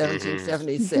 This was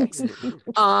 1776.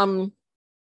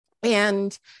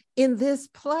 And in this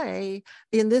play,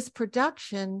 in this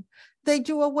production, they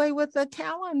do away with the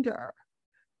calendar.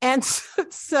 And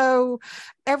so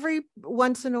every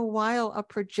once in a while, a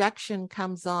projection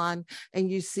comes on and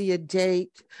you see a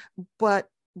date, but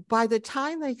by the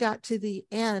time they got to the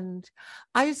end,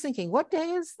 I was thinking, what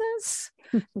day is this?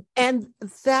 And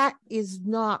that is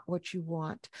not what you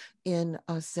want in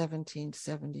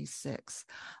 1776.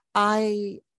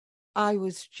 I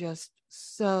was just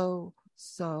so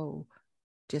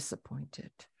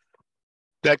disappointed.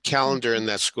 That calendar and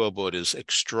that scoreboard is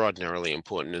extraordinarily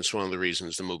important. It's one of the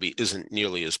reasons the movie isn't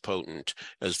nearly as potent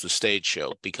as the stage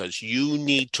show, because you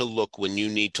need to look when you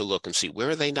need to look and see,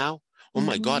 where are they now? Oh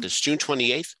my God, it's June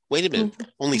 28th? Wait a minute.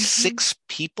 Only 6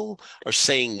 people are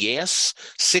saying yes,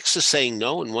 6 are saying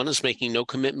no, and 1 is making no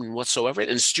commitment whatsoever.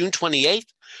 And it's June 28th?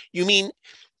 You mean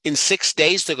in 6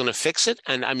 days they're going to fix it?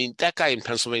 And I mean, that guy in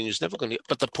Pennsylvania is never going to.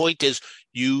 But the point is,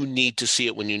 you need to see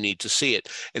it when you need to see it.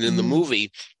 And in the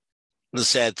movie, the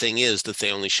sad thing is that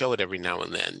they only show it every now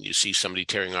and then. You see somebody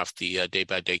tearing off the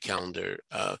day-by-day calendar,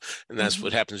 and that's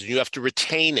what happens. You have to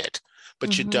retain it,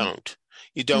 but you don't.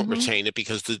 you don't retain it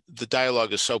because the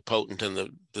dialogue is so potent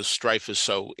and the strife is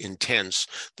so intense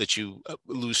that you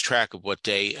lose track of what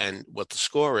day and what the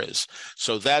score is.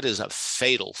 So that is a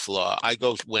fatal flaw. I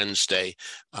go Wednesday,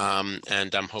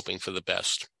 and I'm hoping for the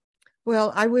best.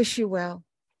 Well, I wish you well.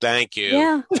 Thank you.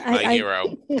 Yeah, my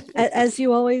hero. As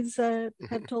you always have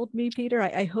told me, Peter,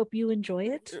 I hope you enjoy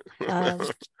it.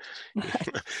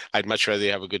 I'd much rather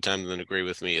you have a good time than agree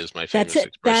with me, is my famous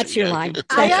expression. That's your line.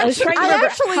 I was trying to remember,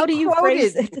 how do you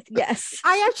phrase it? Yes.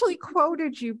 I actually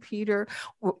quoted you, Peter,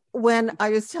 when I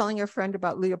was telling a friend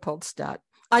about Leopoldstadt.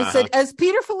 I said, as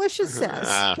Peter Felicia says.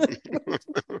 I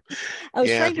was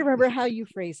trying to remember how you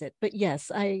phrase it, but yes,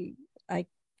 I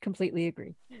completely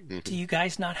agree. Do you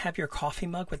guys not have your coffee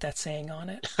mug with that saying on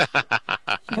it?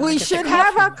 We should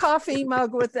have a coffee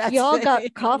mug with that. Y'all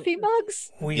got coffee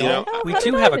mugs? We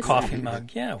do have a coffee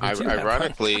mug. Yeah.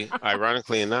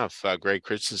 Ironically enough, Greg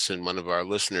Christensen, one of our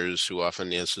listeners who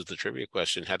often answers the trivia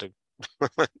question, had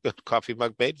a coffee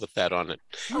mug made with that on it.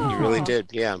 Oh, he really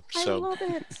did. Yeah. So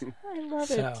I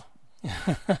love it.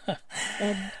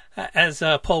 And, as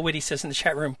Paul Whitty says in the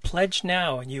chat room, pledge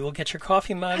now and you will get your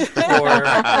coffee mug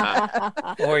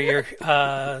or your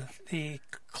the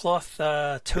cloth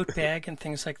tote bag and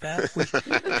things like that. We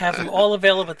have them all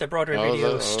available at the Broadway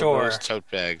Radio store. Those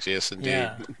tote bags, yes, indeed.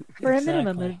 Yeah. For a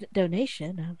minimum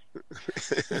donation.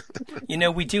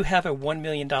 We do have a $1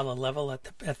 million level at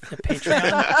the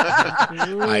Patreon.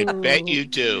 I bet you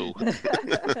do.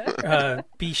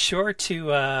 Be sure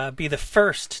to be the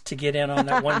first to get in on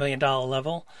that $1 million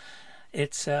level.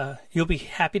 It's you'll be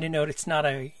happy to note it's not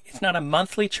a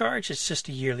monthly charge, it's just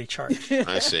a yearly charge.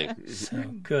 I see. So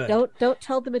good. Don't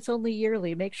tell them it's only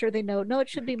yearly. Make sure they know it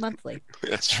should be monthly.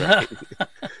 That's right.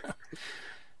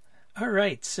 All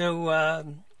right. So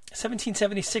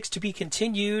 1776 to be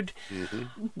continued.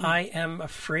 I am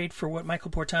afraid for what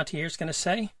Michael Portantiere is going to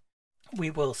say. We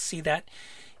will see that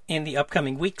in the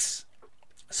upcoming weeks.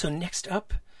 So next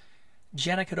up,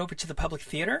 Jenna got over to the Public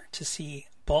Theater to see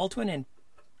Baldwin and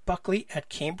Buckley at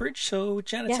Cambridge. So,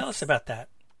 Jenna, tell us about that.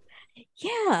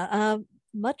 Yeah.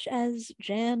 Much as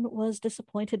Jan was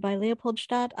disappointed by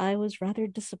Leopoldstadt, I was rather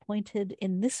disappointed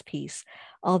in this piece,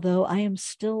 although I am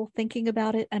still thinking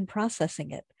about it and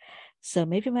processing it. So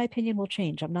maybe my opinion will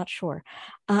change. I'm not sure.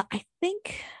 I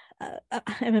think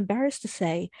I'm embarrassed to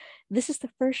say this is the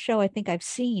first show I think I've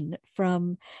seen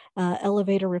from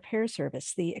Elevator Repair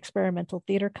Service, the experimental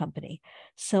theater company.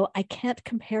 So I can't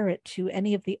compare it to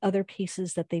any of the other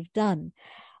pieces that they've done.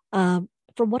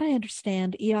 From what I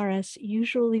understand, ERS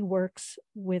usually works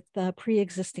with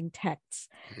pre-existing texts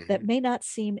that may not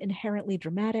seem inherently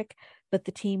dramatic, but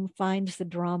the team finds the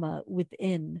drama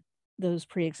within those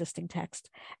pre-existing texts.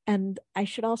 And I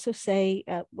should also say,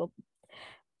 I'll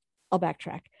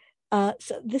backtrack.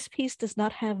 So this piece does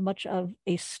not have much of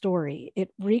a story.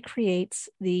 It recreates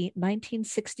the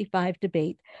 1965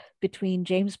 debate between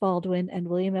James Baldwin and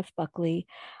William F. Buckley,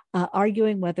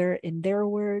 arguing whether, in their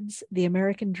words, the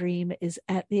American dream is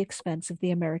at the expense of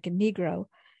the American Negro.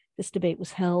 This debate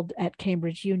was held at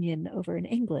Cambridge Union over in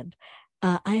England.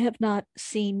 I have not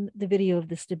seen the video of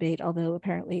this debate, although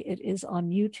apparently it is on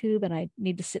YouTube and I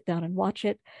need to sit down and watch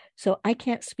it. So I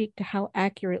can't speak to how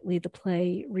accurately the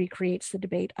play recreates the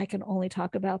debate. I can only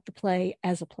talk about the play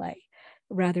as a play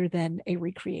rather than a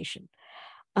recreation.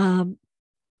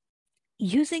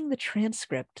 Using the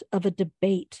transcript of a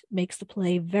debate makes the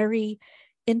play very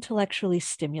intellectually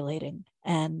stimulating.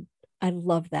 And I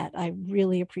love that. I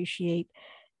really appreciate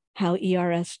how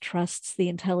ERS trusts the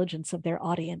intelligence of their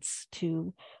audience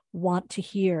to want to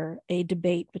hear a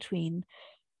debate between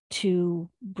two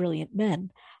brilliant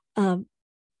men.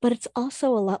 But it's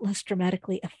also a lot less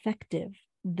dramatically effective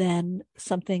than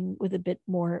something with a bit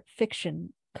more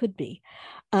fiction could be.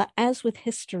 As with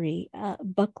history,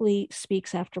 Buckley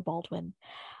speaks after Baldwin,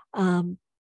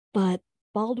 but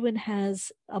Baldwin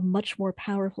has a much more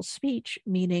powerful speech,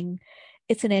 meaning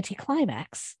it's an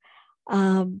anticlimax.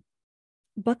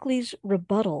 Buckley's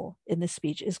rebuttal in this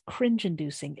speech is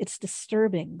cringe-inducing. It's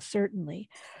disturbing, certainly.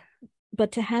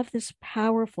 But to have this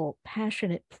powerful,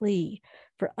 passionate plea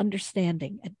for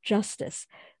understanding and justice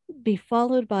be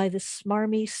followed by this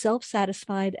smarmy,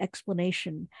 self-satisfied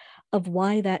explanation of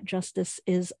why that justice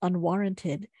is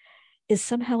unwarranted is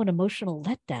somehow an emotional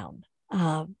letdown.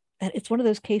 And it's one of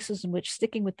those cases in which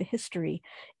sticking with the history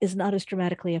is not as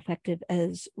dramatically effective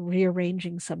as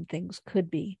rearranging some things could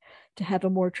be to have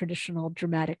a more traditional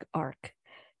dramatic arc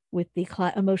with the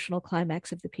emotional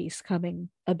climax of the piece coming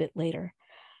a bit later.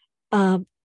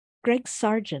 Greg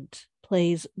Sargent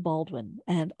plays Baldwin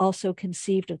and also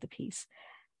conceived of the piece.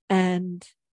 And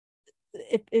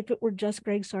if it were just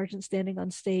Greg Sargent standing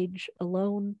on stage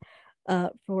alone,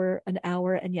 for an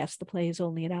hour, and yes, the play is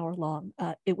only an hour long,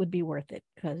 it would be worth it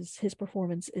because his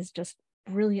performance is just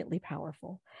brilliantly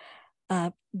powerful.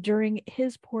 During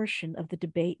his portion of the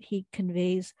debate, he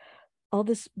conveys all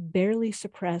this barely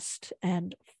suppressed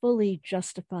and fully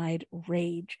justified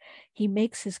rage. He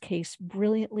makes his case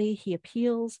brilliantly. He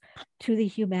appeals to the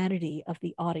humanity of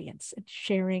the audience,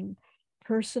 sharing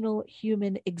personal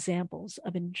human examples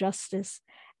of injustice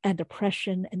and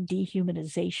oppression and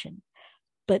dehumanization.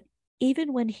 But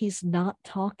even when he's not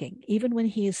talking, even when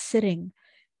he is sitting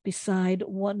beside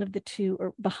one of the two,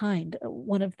 or behind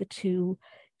one of the two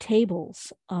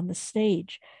tables on the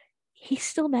stage, he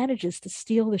still manages to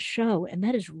steal the show, and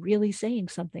that is really saying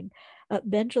something.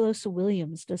 Benjalosa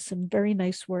Williams does some very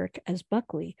nice work as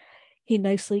Buckley. He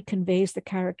nicely conveys the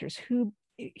character's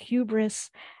hubris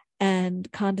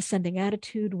and condescending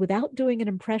attitude without doing an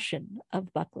impression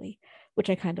of Buckley,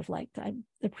 which I kind of liked. I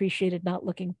appreciated not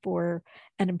looking for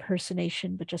an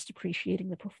impersonation, but just appreciating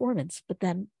the performance. But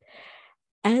then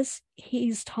as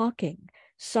he's talking,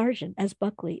 Sargent, as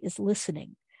Buckley, is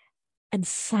listening and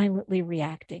silently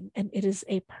reacting. And it is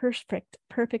a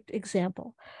perfect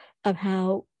example of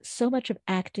how so much of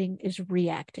acting is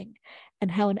reacting,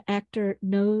 and how an actor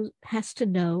has to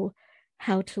know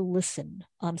how to listen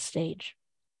on stage.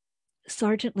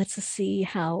 Sargent lets us see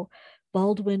how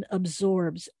Baldwin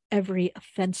absorbs every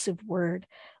offensive word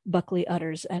Buckley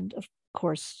utters, and of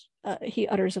course, he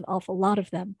utters an awful lot of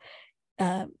them.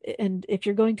 And if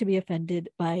you're going to be offended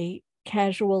by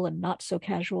casual and not so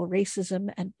casual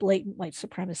racism and blatant white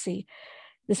supremacy,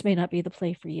 this may not be the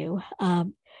play for you.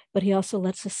 But he also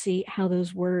lets us see how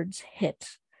those words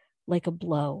hit like a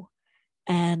blow.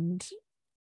 And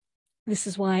this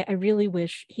is why I really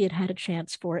wish he had had a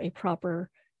chance for a proper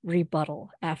rebuttal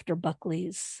after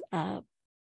Buckley's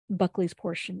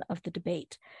portion of the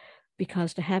debate,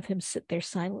 because to have him sit there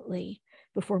silently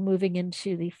before moving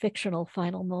into the fictional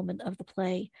final moment of the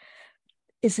play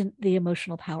isn't the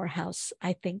emotional powerhouse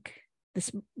I think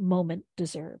this moment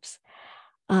deserves.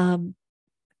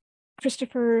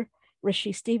 Christopher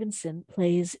Rishi Stevenson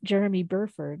plays Jeremy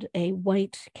Burford, a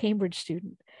white Cambridge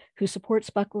student who supports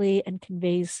Buckley and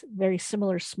conveys very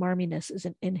similar smarminess as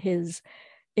in his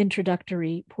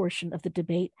introductory portion of the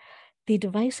debate. The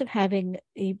device of having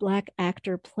a Black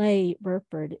actor play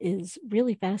Burford is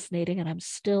really fascinating, and I'm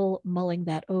still mulling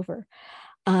that over.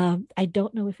 I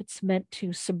don't know if it's meant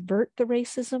to subvert the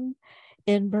racism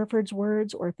in Burford's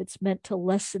words, or if it's meant to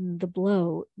lessen the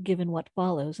blow given what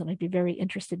follows. And I'd be very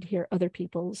interested to hear other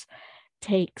people's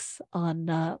takes on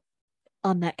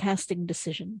that casting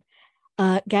decision.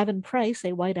 Gavin Price,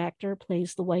 a white actor,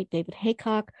 plays the white David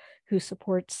Haycock, who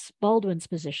supports Baldwin's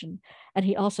position, and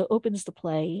he also opens the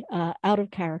play out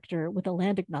of character with a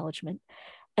land acknowledgement.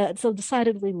 It's a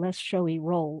decidedly less showy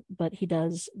role, but he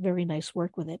does very nice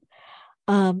work with it.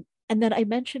 And then I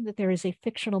mentioned that there is a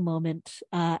fictional moment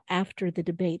after the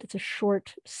debate. It's a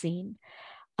short scene.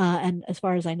 And as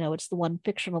far as I know, it's the one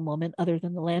fictional moment other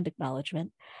than the land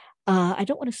acknowledgement. I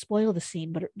don't want to spoil the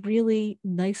scene, but it really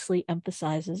nicely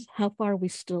emphasizes how far we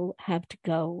still have to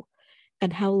go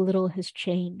and how little has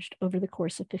changed over the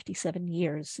course of 57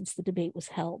 years since the debate was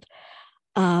held.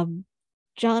 John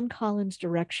Collins'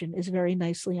 direction is very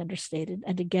nicely understated.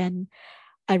 And again,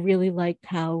 I really liked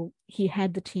how he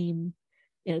had the team,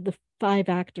 the 5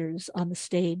 actors on the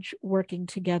stage working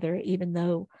together, even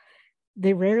though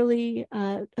they rarely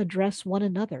address one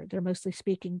another. They're mostly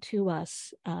speaking to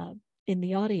us in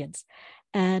the audience.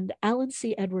 And Alan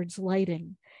C. Edwards'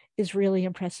 lighting is really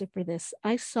impressive for this.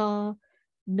 I saw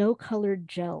no colored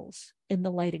gels in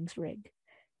the lighting's rig.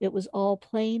 It was all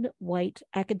plain white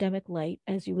academic light,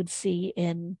 as you would see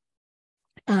in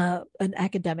an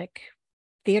academic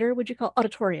theater, would you call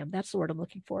auditorium? That's the word I'm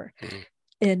looking for.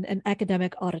 In an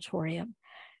academic auditorium.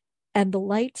 And the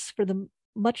lights for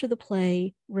much of the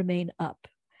play remain up.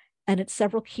 And at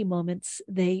several key moments,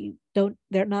 they're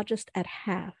not just at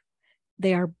half,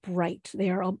 they are bright.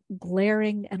 They are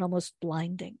glaring and almost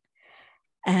blinding.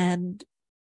 And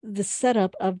the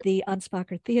setup of the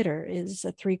Ansbacher Theater is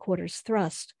a 3/4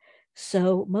 thrust.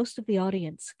 So most of the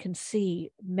audience can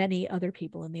see many other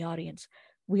people in the audience.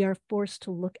 We are forced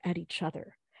to look at each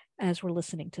other as we're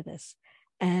listening to this.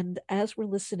 And as we're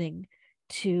listening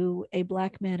to a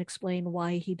Black man explain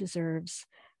why he deserves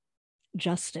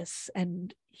justice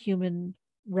and human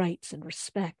rights and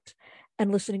respect,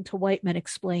 and listening to white men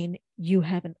explain, you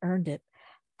haven't earned it,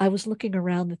 I was looking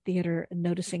around the theater and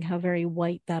noticing how very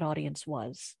white that audience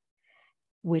was,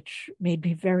 which made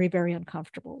me very, very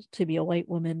uncomfortable to be a white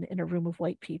woman in a room of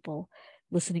white people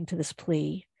listening to this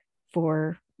plea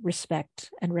for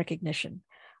respect and recognition.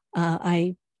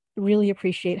 I really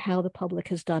appreciate how the public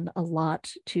has done a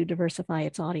lot to diversify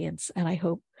its audience. And I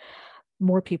hope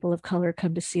more people of color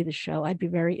come to see the show. I'd be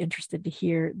very interested to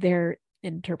hear their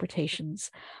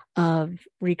interpretations of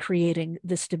recreating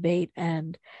this debate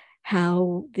and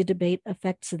how the debate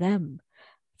affects them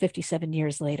 57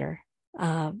 years later.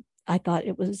 I thought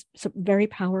it was some very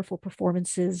powerful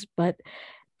performances, but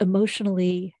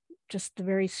emotionally, just the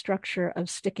very structure of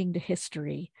sticking to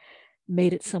history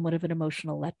made it somewhat of an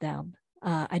emotional letdown.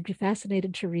 I'd be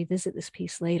fascinated to revisit this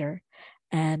piece later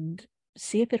and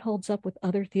see if it holds up with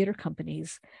other theater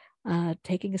companies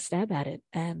taking a stab at it,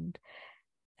 and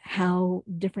how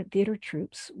different theater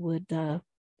troupes would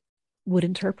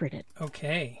interpret it.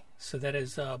 Okay, so that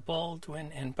is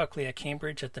Baldwin and Buckley at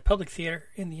Cambridge at the Public Theater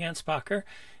in the Ansbacher.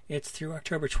 It's through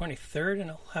October 23rd,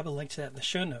 and I'll have a link to that in the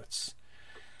show notes.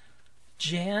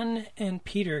 Jan and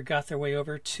Peter got their way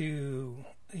over to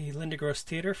the Linda Gross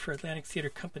Theater for Atlantic Theater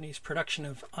Company's production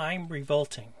of I'm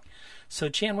Revolting. So,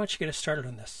 Jan, why don't you get us started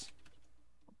on this?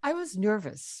 I was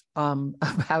nervous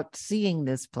about seeing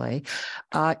this play.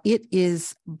 It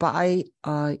is by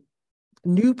a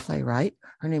new playwright.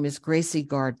 Her name is Gracie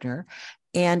Gardner,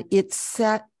 and it's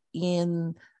set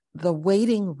in the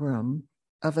waiting room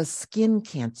of a skin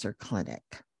cancer clinic.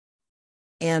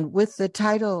 And with the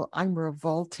title, I'm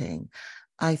Revolting,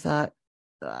 I thought,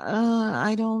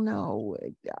 I don't know.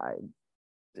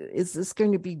 Is this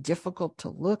going to be difficult to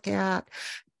look at?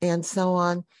 And so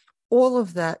on. All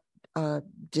of that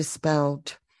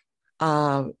dispelled.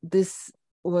 This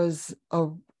was a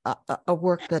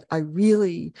work that I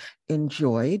really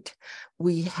enjoyed.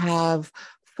 We have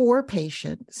 4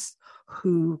 patients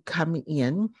who come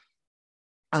in,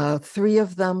 3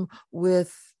 of them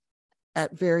with,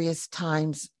 at various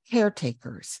times,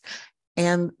 caretakers.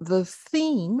 And the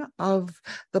theme of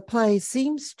the play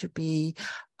seems to be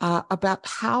about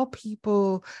how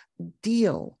people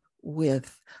deal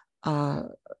with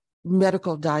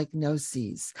medical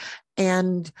diagnoses,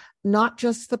 and not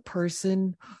just the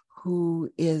person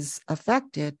who is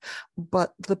affected,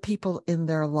 but the people in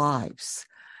their lives.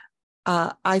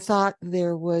 I thought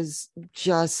there was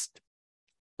just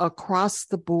across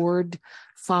the board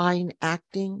fine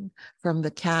acting from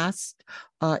the cast,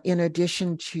 in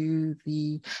addition to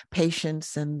the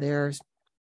patients and their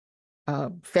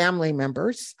family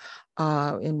members.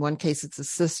 In one case, it's a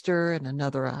sister, and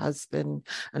another a husband,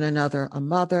 and another a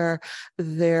mother.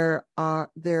 There are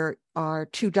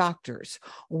 2 doctors,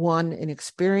 one an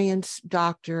experienced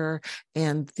doctor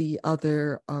and the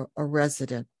other a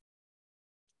resident.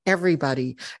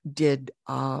 Everybody did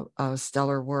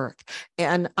stellar work,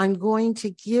 and I'm going to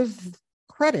give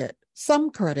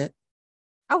some credit,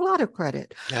 a lot of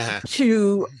credit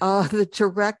to the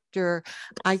director.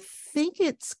 I think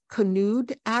it's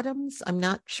Knud Adams. I'm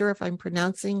not sure if I'm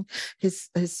pronouncing his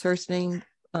first name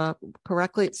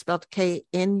correctly. It's spelled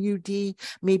Knud.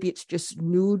 Maybe it's just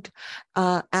Knud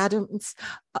Adams.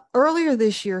 Earlier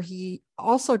this year, he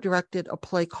also directed a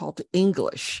play called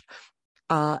English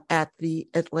at the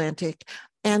Atlantic,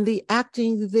 and the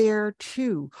acting there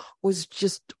too was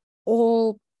just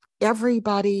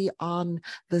everybody on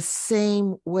the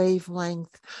same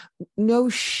wavelength, no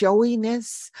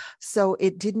showiness. So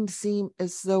it didn't seem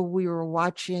as though we were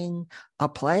watching a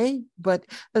play, but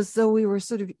as though we were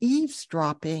sort of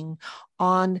eavesdropping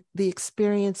on the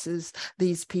experiences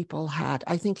these people had.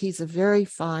 I think he's a very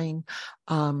fine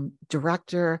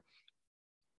director.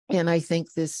 And I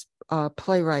think this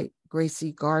playwright,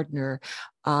 Gracie Gardner,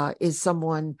 is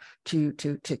someone to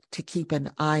keep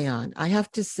an eye on. I have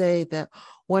to say that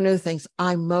one of the things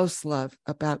I most love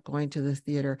about going to the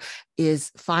theater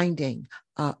is finding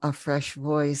a fresh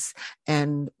voice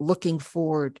and looking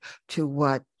forward to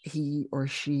what he or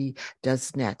she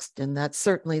does next. And that's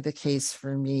certainly the case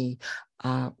for me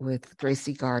with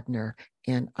Gracie Gardner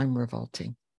and I'm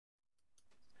Revolting.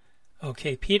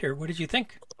 Okay, Peter, what did you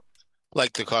think?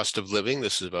 Like the Cost of Living,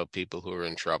 this is about people who are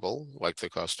in trouble. Like the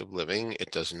Cost of Living,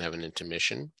 it doesn't have an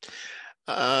intermission.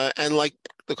 And like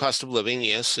the Cost of Living,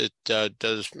 yes, it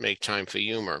does make time for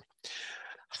humor.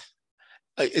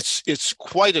 It's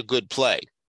quite a good play,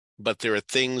 but there are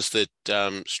things that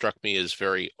struck me as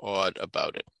very odd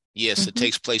about it. Yes, It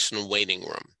takes place in a waiting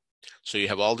room. So you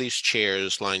have all these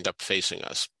chairs lined up facing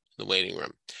us in the waiting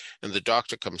room. And the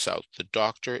doctor comes out. The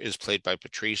doctor is played by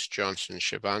Patrice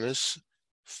Johnson-Chivanis.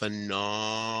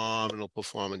 Phenomenal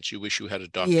performance. You wish you had a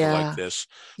doctor like this.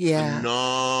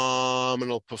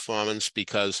 Phenomenal performance,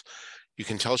 because you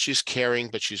can tell she's caring,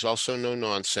 but she's also no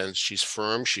nonsense. She's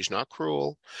firm. She's not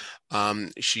cruel.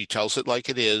 She tells it like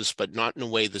it is, but not in a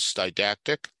way that's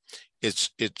didactic. It's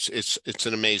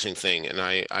an amazing thing, and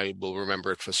I will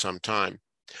remember it for some time.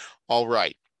 All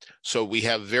right. So we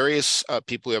have various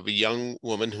people. We have a young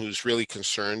woman who's really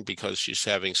concerned because she's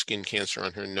having skin cancer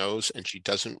on her nose and she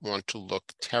doesn't want to look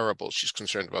terrible. She's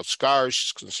concerned about scars.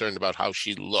 She's concerned about how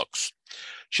she looks.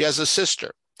 She has a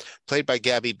sister, played by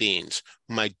Gabby Beans,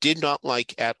 whom I did not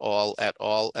like at all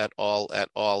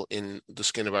in The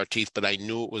Skin of Our Teeth, but I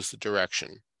knew it was the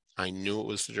direction.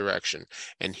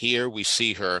 And here we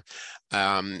see her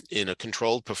in a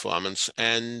controlled performance,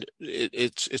 and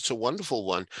it's a wonderful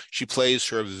one. She plays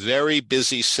her very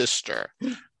busy sister,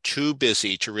 too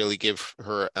busy to really give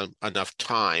her enough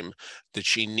time that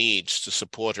she needs to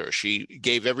support her. She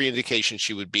gave every indication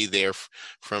she would be there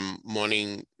from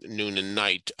morning, noon, and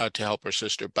night to help her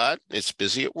sister, but it's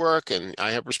busy at work, and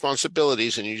I have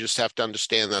responsibilities, and you just have to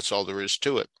understand that's all there is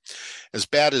to it. As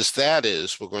bad as that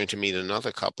is, we're going to meet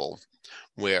another couple,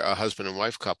 where a husband and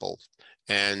wife couple.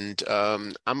 And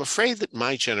I'm afraid that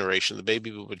my generation, the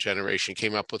baby boomer generation,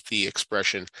 came up with the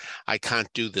expression, I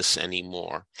can't do this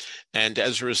anymore. And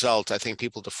as a result, I think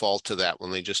people default to that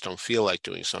when they just don't feel like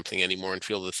doing something anymore and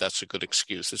feel that that's a good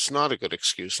excuse. It's not a good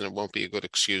excuse, and it won't be a good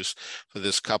excuse for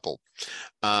this couple.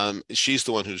 She's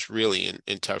the one who's really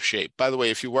in tough shape. By the way,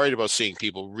 if you're worried about seeing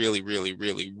people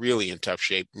really in tough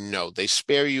shape, no, they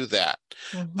spare you that.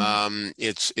 Mm-hmm.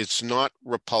 It's not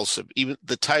repulsive. Even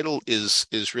the title is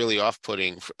really off-putting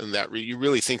in that you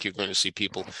really think you're going to see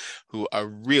people who are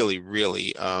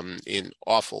really in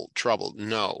awful trouble.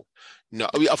 No,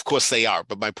 I mean, of course they are,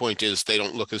 but my point is they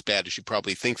don't look as bad as you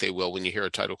probably think they will when you hear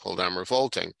a title called I'm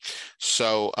Revolting.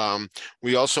 So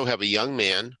we also have a young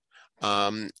man,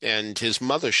 and his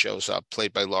mother shows up,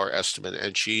 played by Laura Estelman,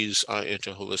 and she's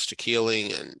into holistic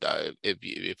healing, and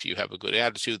if you have a good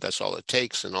attitude, that's all it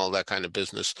takes, and all that kind of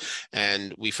business.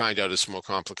 And we find out it's more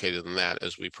complicated than that,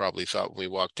 as we probably thought when we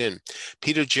walked in.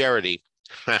 Peter Jarity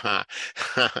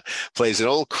plays an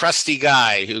old crusty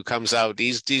guy who comes out.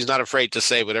 He's not afraid to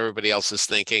say what everybody else is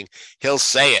thinking. He'll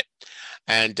say it.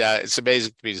 And it's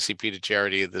amazing to me to see Peter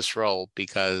Jarity in this role,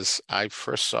 because I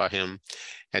first saw him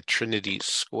at Trinity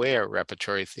Square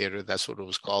Repertory Theater. That's what it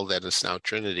was called then. It's now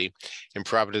Trinity, in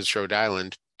Providence, Rhode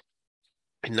Island,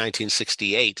 in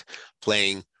 1968,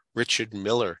 playing Richard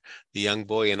Miller, the young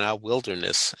boy in our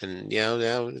wilderness. And,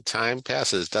 time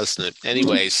passes, doesn't it?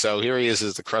 Anyway, so here he is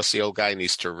as the crusty old guy, and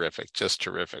he's terrific, just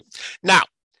terrific. Now,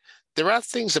 there are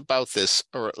things about this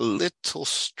are a little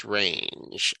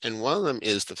strange, and one of them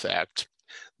is the fact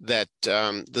that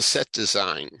the set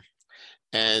design,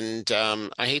 and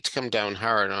I hate to come down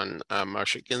hard on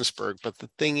Marcia Ginsburg, but the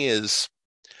thing is,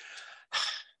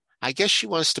 I guess she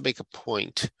wants to make a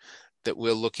point that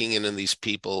we're looking in on these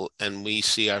people and we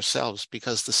see ourselves,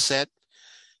 because the set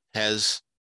has,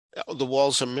 the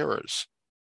walls are mirrors.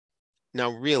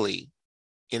 Now, really,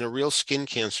 in a real skin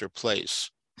cancer place,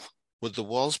 would the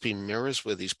walls be mirrors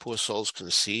where these poor souls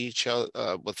can see each other,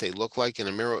 what they look like in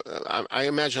a mirror? I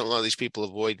imagine a lot of these people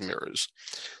avoid mirrors.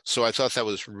 So I thought that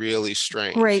was really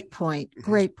strange. Great point,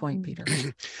 Peter.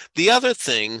 The other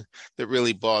thing that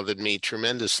really bothered me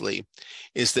tremendously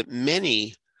is that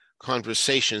many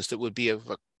conversations that would be of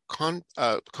a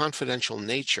confidential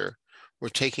nature were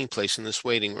taking place in this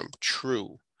waiting room.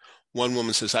 True. One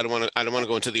woman says, I don't want to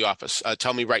go into the office.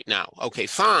 Tell me right now. Okay,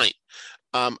 fine.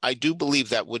 I do believe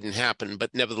that wouldn't happen,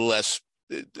 but nevertheless,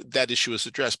 that issue is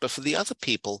addressed. But for the other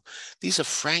people, these are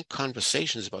frank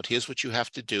conversations about, here's what you have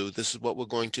to do, this is what we're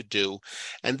going to do.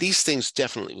 And these things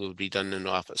definitely would be done in an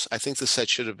office. I think the set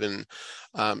should have been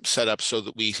set up so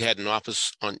that we had an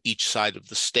office on each side of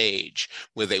the stage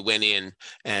where they went in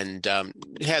and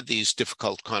had these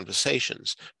difficult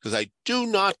conversations. Because I do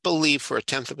not believe for a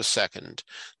tenth of a second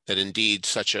that indeed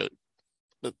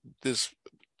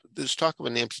there's talk of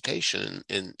an amputation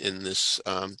in this,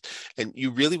 and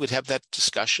you really would have that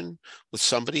discussion with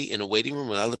somebody in a waiting room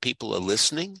when other people are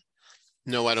listening?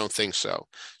 No, I don't think so.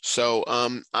 So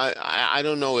I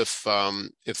don't know if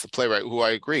the playwright, who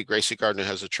I agree, Gracie Gardner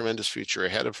has a tremendous future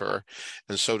ahead of her,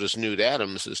 and so does Newt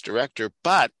Adams as director.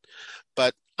 But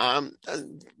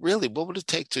really, what would it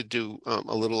take to do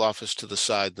a little office to the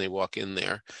side and they walk in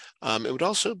there? It would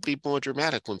also be more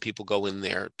dramatic when people go in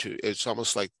there. It's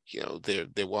almost like,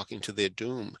 they're walking to their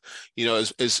doom.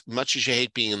 As much as you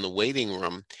hate being in the waiting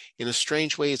room, in a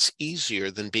strange way, it's easier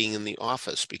than being in the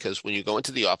office, because when you go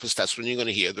into the office, that's when you're going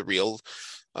to hear the real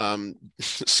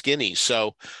skinny.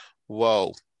 So,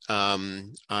 whoa.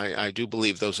 I do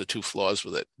believe those are two flaws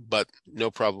with it, but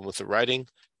no problem with the writing.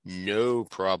 No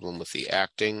problem with the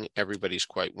acting. Everybody's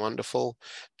quite wonderful.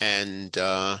 And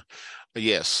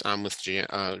yes, I'm with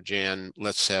Jan.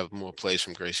 Let's have more plays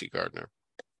from Gracie Gardner.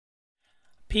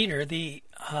 Peter, the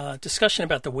discussion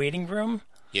about the waiting room,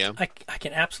 yeah, I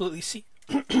can absolutely see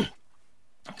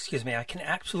excuse me, I can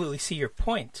absolutely see your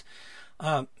point.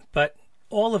 But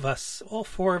all of us, all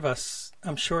four of us,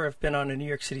 I'm sure have been on a New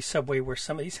York City subway where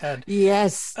somebody's had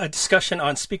a discussion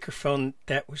on speakerphone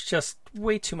that was just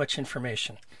way too much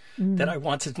information that I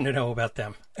wanted to know about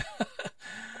them.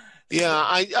 Yeah,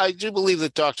 I do believe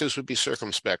that doctors would be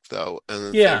circumspect, though.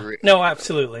 And no,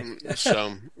 absolutely.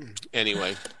 So,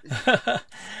 anyway.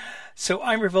 So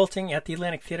I'm Revolting at the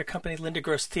Atlantic Theater Company. Linda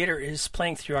Gross Theater is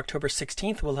playing through October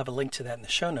 16th. We'll have a link to that in the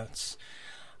show notes.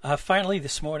 Finally,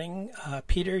 this morning,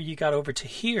 Peter, you got over to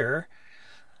here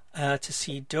to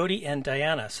see Dodie and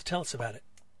Diana. So tell us about it.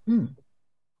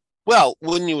 Well,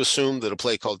 wouldn't you assume that a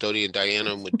play called Dodie and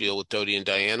Diana would deal with Dodie and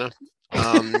Diana?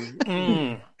 I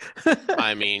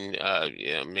mean,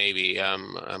 maybe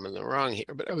I'm in the wrong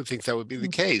here, but I would think that would be the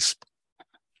case.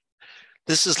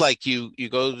 This is like you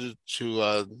go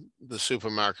to the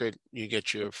supermarket, you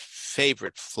get your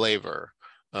favorite flavor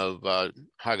of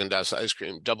Haagen-Dazs ice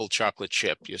cream, double chocolate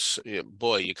chip.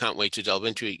 Boy, you can't wait to delve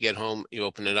into it. You get home, you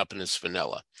open it up, and it's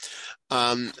vanilla.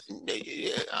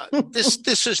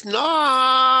 This is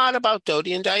not about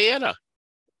Dodie and Diana.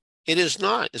 It is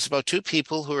not. It's about two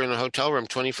people who are in a hotel room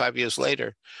 25 years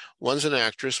later. One's an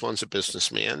actress, one's a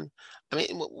businessman. I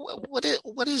mean,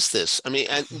 what is this? I mean,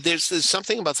 and there's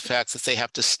something about the fact that they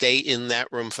have to stay in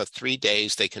that room for 3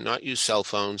 days. They cannot use cell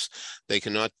phones. They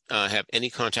cannot have any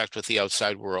contact with the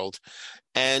outside world.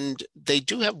 And they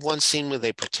do have one scene where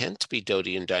they pretend to be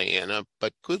Dodie and Diana,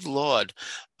 but good Lord,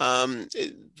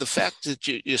 the fact that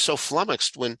you're so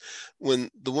flummoxed when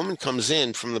the woman comes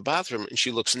in from the bathroom and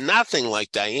she looks nothing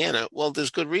like Diana, well, there's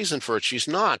good reason for it. She's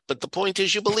not. But the point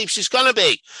is you believe she's going to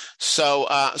be. So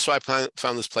I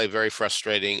found this play very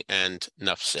frustrating, and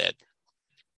enough said.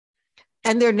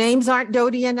 And their names aren't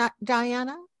Dodie and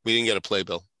Diana? We didn't get a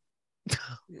playbill.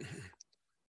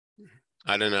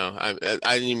 I don't know.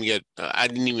 I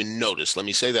didn't even notice. Let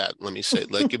me say that.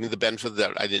 Give me the benefit of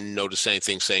that. I didn't notice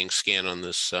anything saying scan on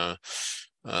this.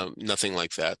 Nothing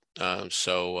like that.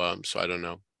 So I don't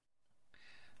know.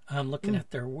 I'm looking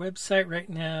at their website right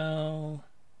now.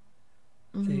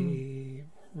 They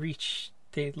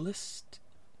list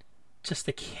just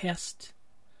the cast.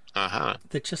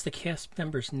 Just the cast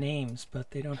members' names, but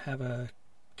they don't have a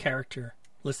character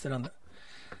listed on the.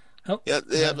 Oh, yeah,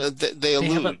 they allude.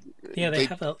 They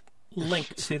have a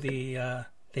link to the.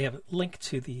 They have a link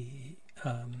to the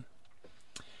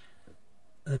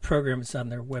program is on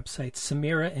their website.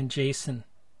 Samira and Jason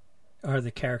are the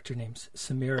character names.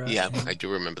 Samira. Yeah, I do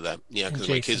remember that. Yeah,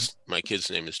 because my kid's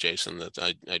name is Jason. That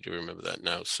I do remember that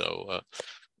now. So,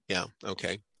 yeah,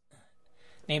 okay.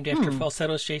 Named after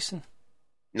falsettos, Jason.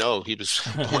 No, he was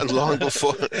born long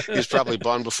before. He was probably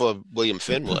born before William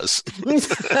Finn was.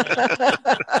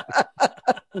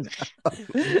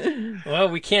 Well,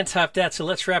 we can't top that, so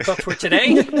let's wrap up for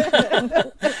today.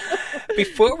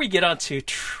 Before we get on to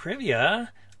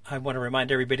trivia, I want to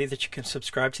remind everybody that you can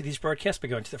subscribe to these broadcasts by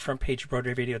going to the front page of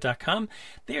BroadwayRadio.com.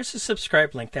 There's a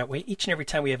subscribe link. That way, each and every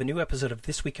time we have a new episode of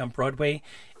This Week on Broadway,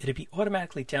 it'll be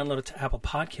automatically downloaded to Apple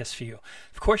Podcasts for you.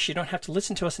 Of course, you don't have to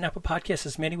listen to us on Apple Podcasts.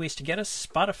 There's many ways to get us.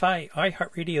 Spotify,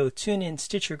 iHeartRadio, TuneIn,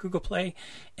 Stitcher, Google Play.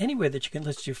 Anywhere that you can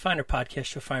listen to finer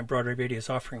podcasts, you'll find Broadway Radio's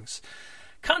offerings.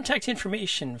 Contact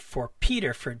information for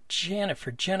Peter, for Janet, for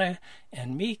Jenna,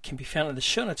 and me can be found in the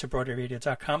show notes at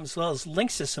BroadwayRadio.com, as well as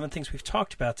links to some of the things we've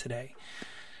talked about today.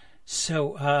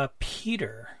 So,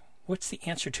 Peter, what's the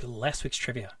answer to last week's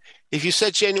trivia? If you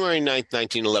said January 9th,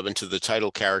 1911 to the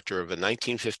title character of a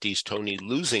 1950s Tony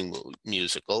Losing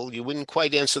musical, you wouldn't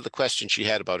quite answer the question she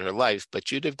had about her life,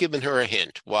 but you'd have given her a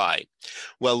hint. Why?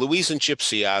 Well, Louise and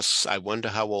Gypsy asks, I wonder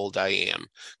how old I am,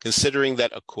 considering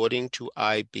that according to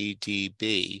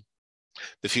IBDB,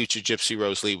 the future Gypsy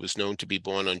Rose Lee was known to be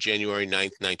born on January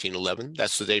 9th, 1911.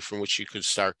 That's the date from which you could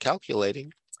start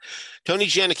calculating. Tony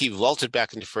Janicki vaulted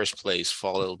back into first place,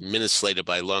 followed minutes later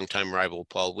by longtime rival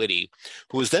Paul Whitty,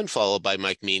 who was then followed by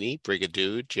Mike Meany,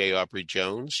 Brigadude, J. Aubrey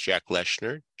Jones, Jack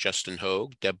Leshner, Justin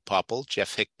Hogue, Deb Popple,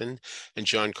 Jeff Hickman, and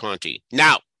John Conti.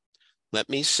 Now, let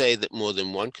me say that more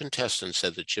than one contestant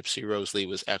said that Gypsy Rose Lee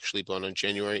was actually born on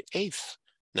January 8th,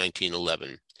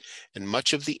 1911, and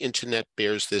much of the internet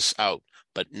bears this out,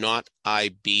 but not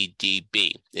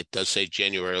IBDB. It does say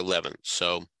January 11th,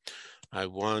 so I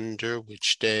wonder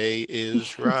which day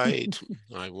is right.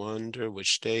 I wonder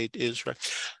which date is right.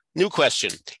 New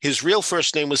question. His real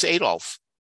first name was Adolph,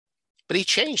 but he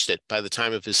changed it by the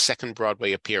time of his second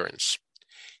Broadway appearance.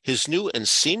 His new and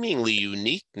seemingly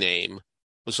unique name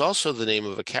was also the name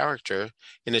of a character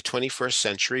in a 21st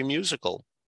century musical.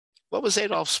 What was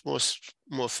Adolph's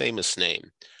more famous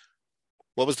name?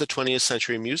 What was the 20th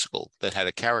century musical that had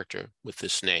a character with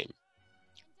this name?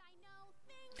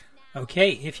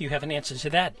 Okay, if you have an answer to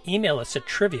that, email us at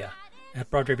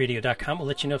trivia@broadwayradio.com. We'll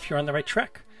let you know if you're on the right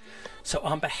track. So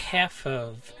on behalf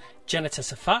of Jenna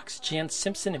Tessa Fox, Jan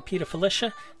Simpson, and Peter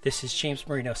Felicia, this is James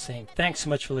Marino saying thanks so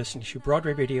much for listening to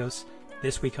Broadway Videos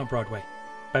This Week on Broadway.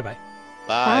 Bye-bye.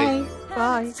 Bye.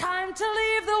 Bye. It's time to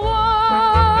leave the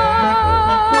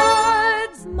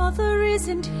woods. Mother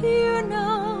isn't here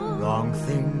now. Wrong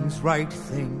things, right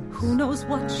things. Who knows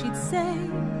what she'd say?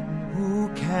 Who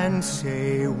can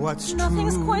say what's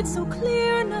Nothing's true? quite so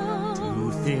clear now.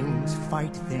 Do things,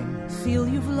 fight things. Feel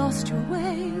you've lost your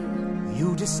way.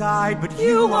 You decide, but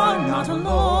you are not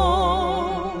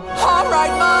alone. All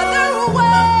right, Mother,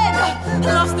 when?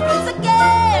 Lost the bits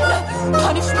again.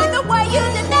 Punish me the way you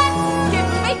did then. Give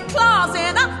me claws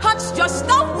and a hunch just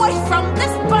away from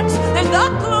this bunch. And the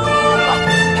gloom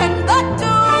and the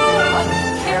doom.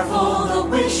 Careful the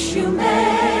wish you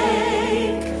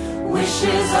make.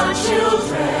 Wishes are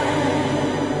children.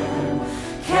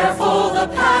 Careful the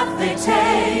path they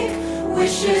take.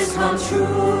 Wishes come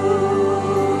true.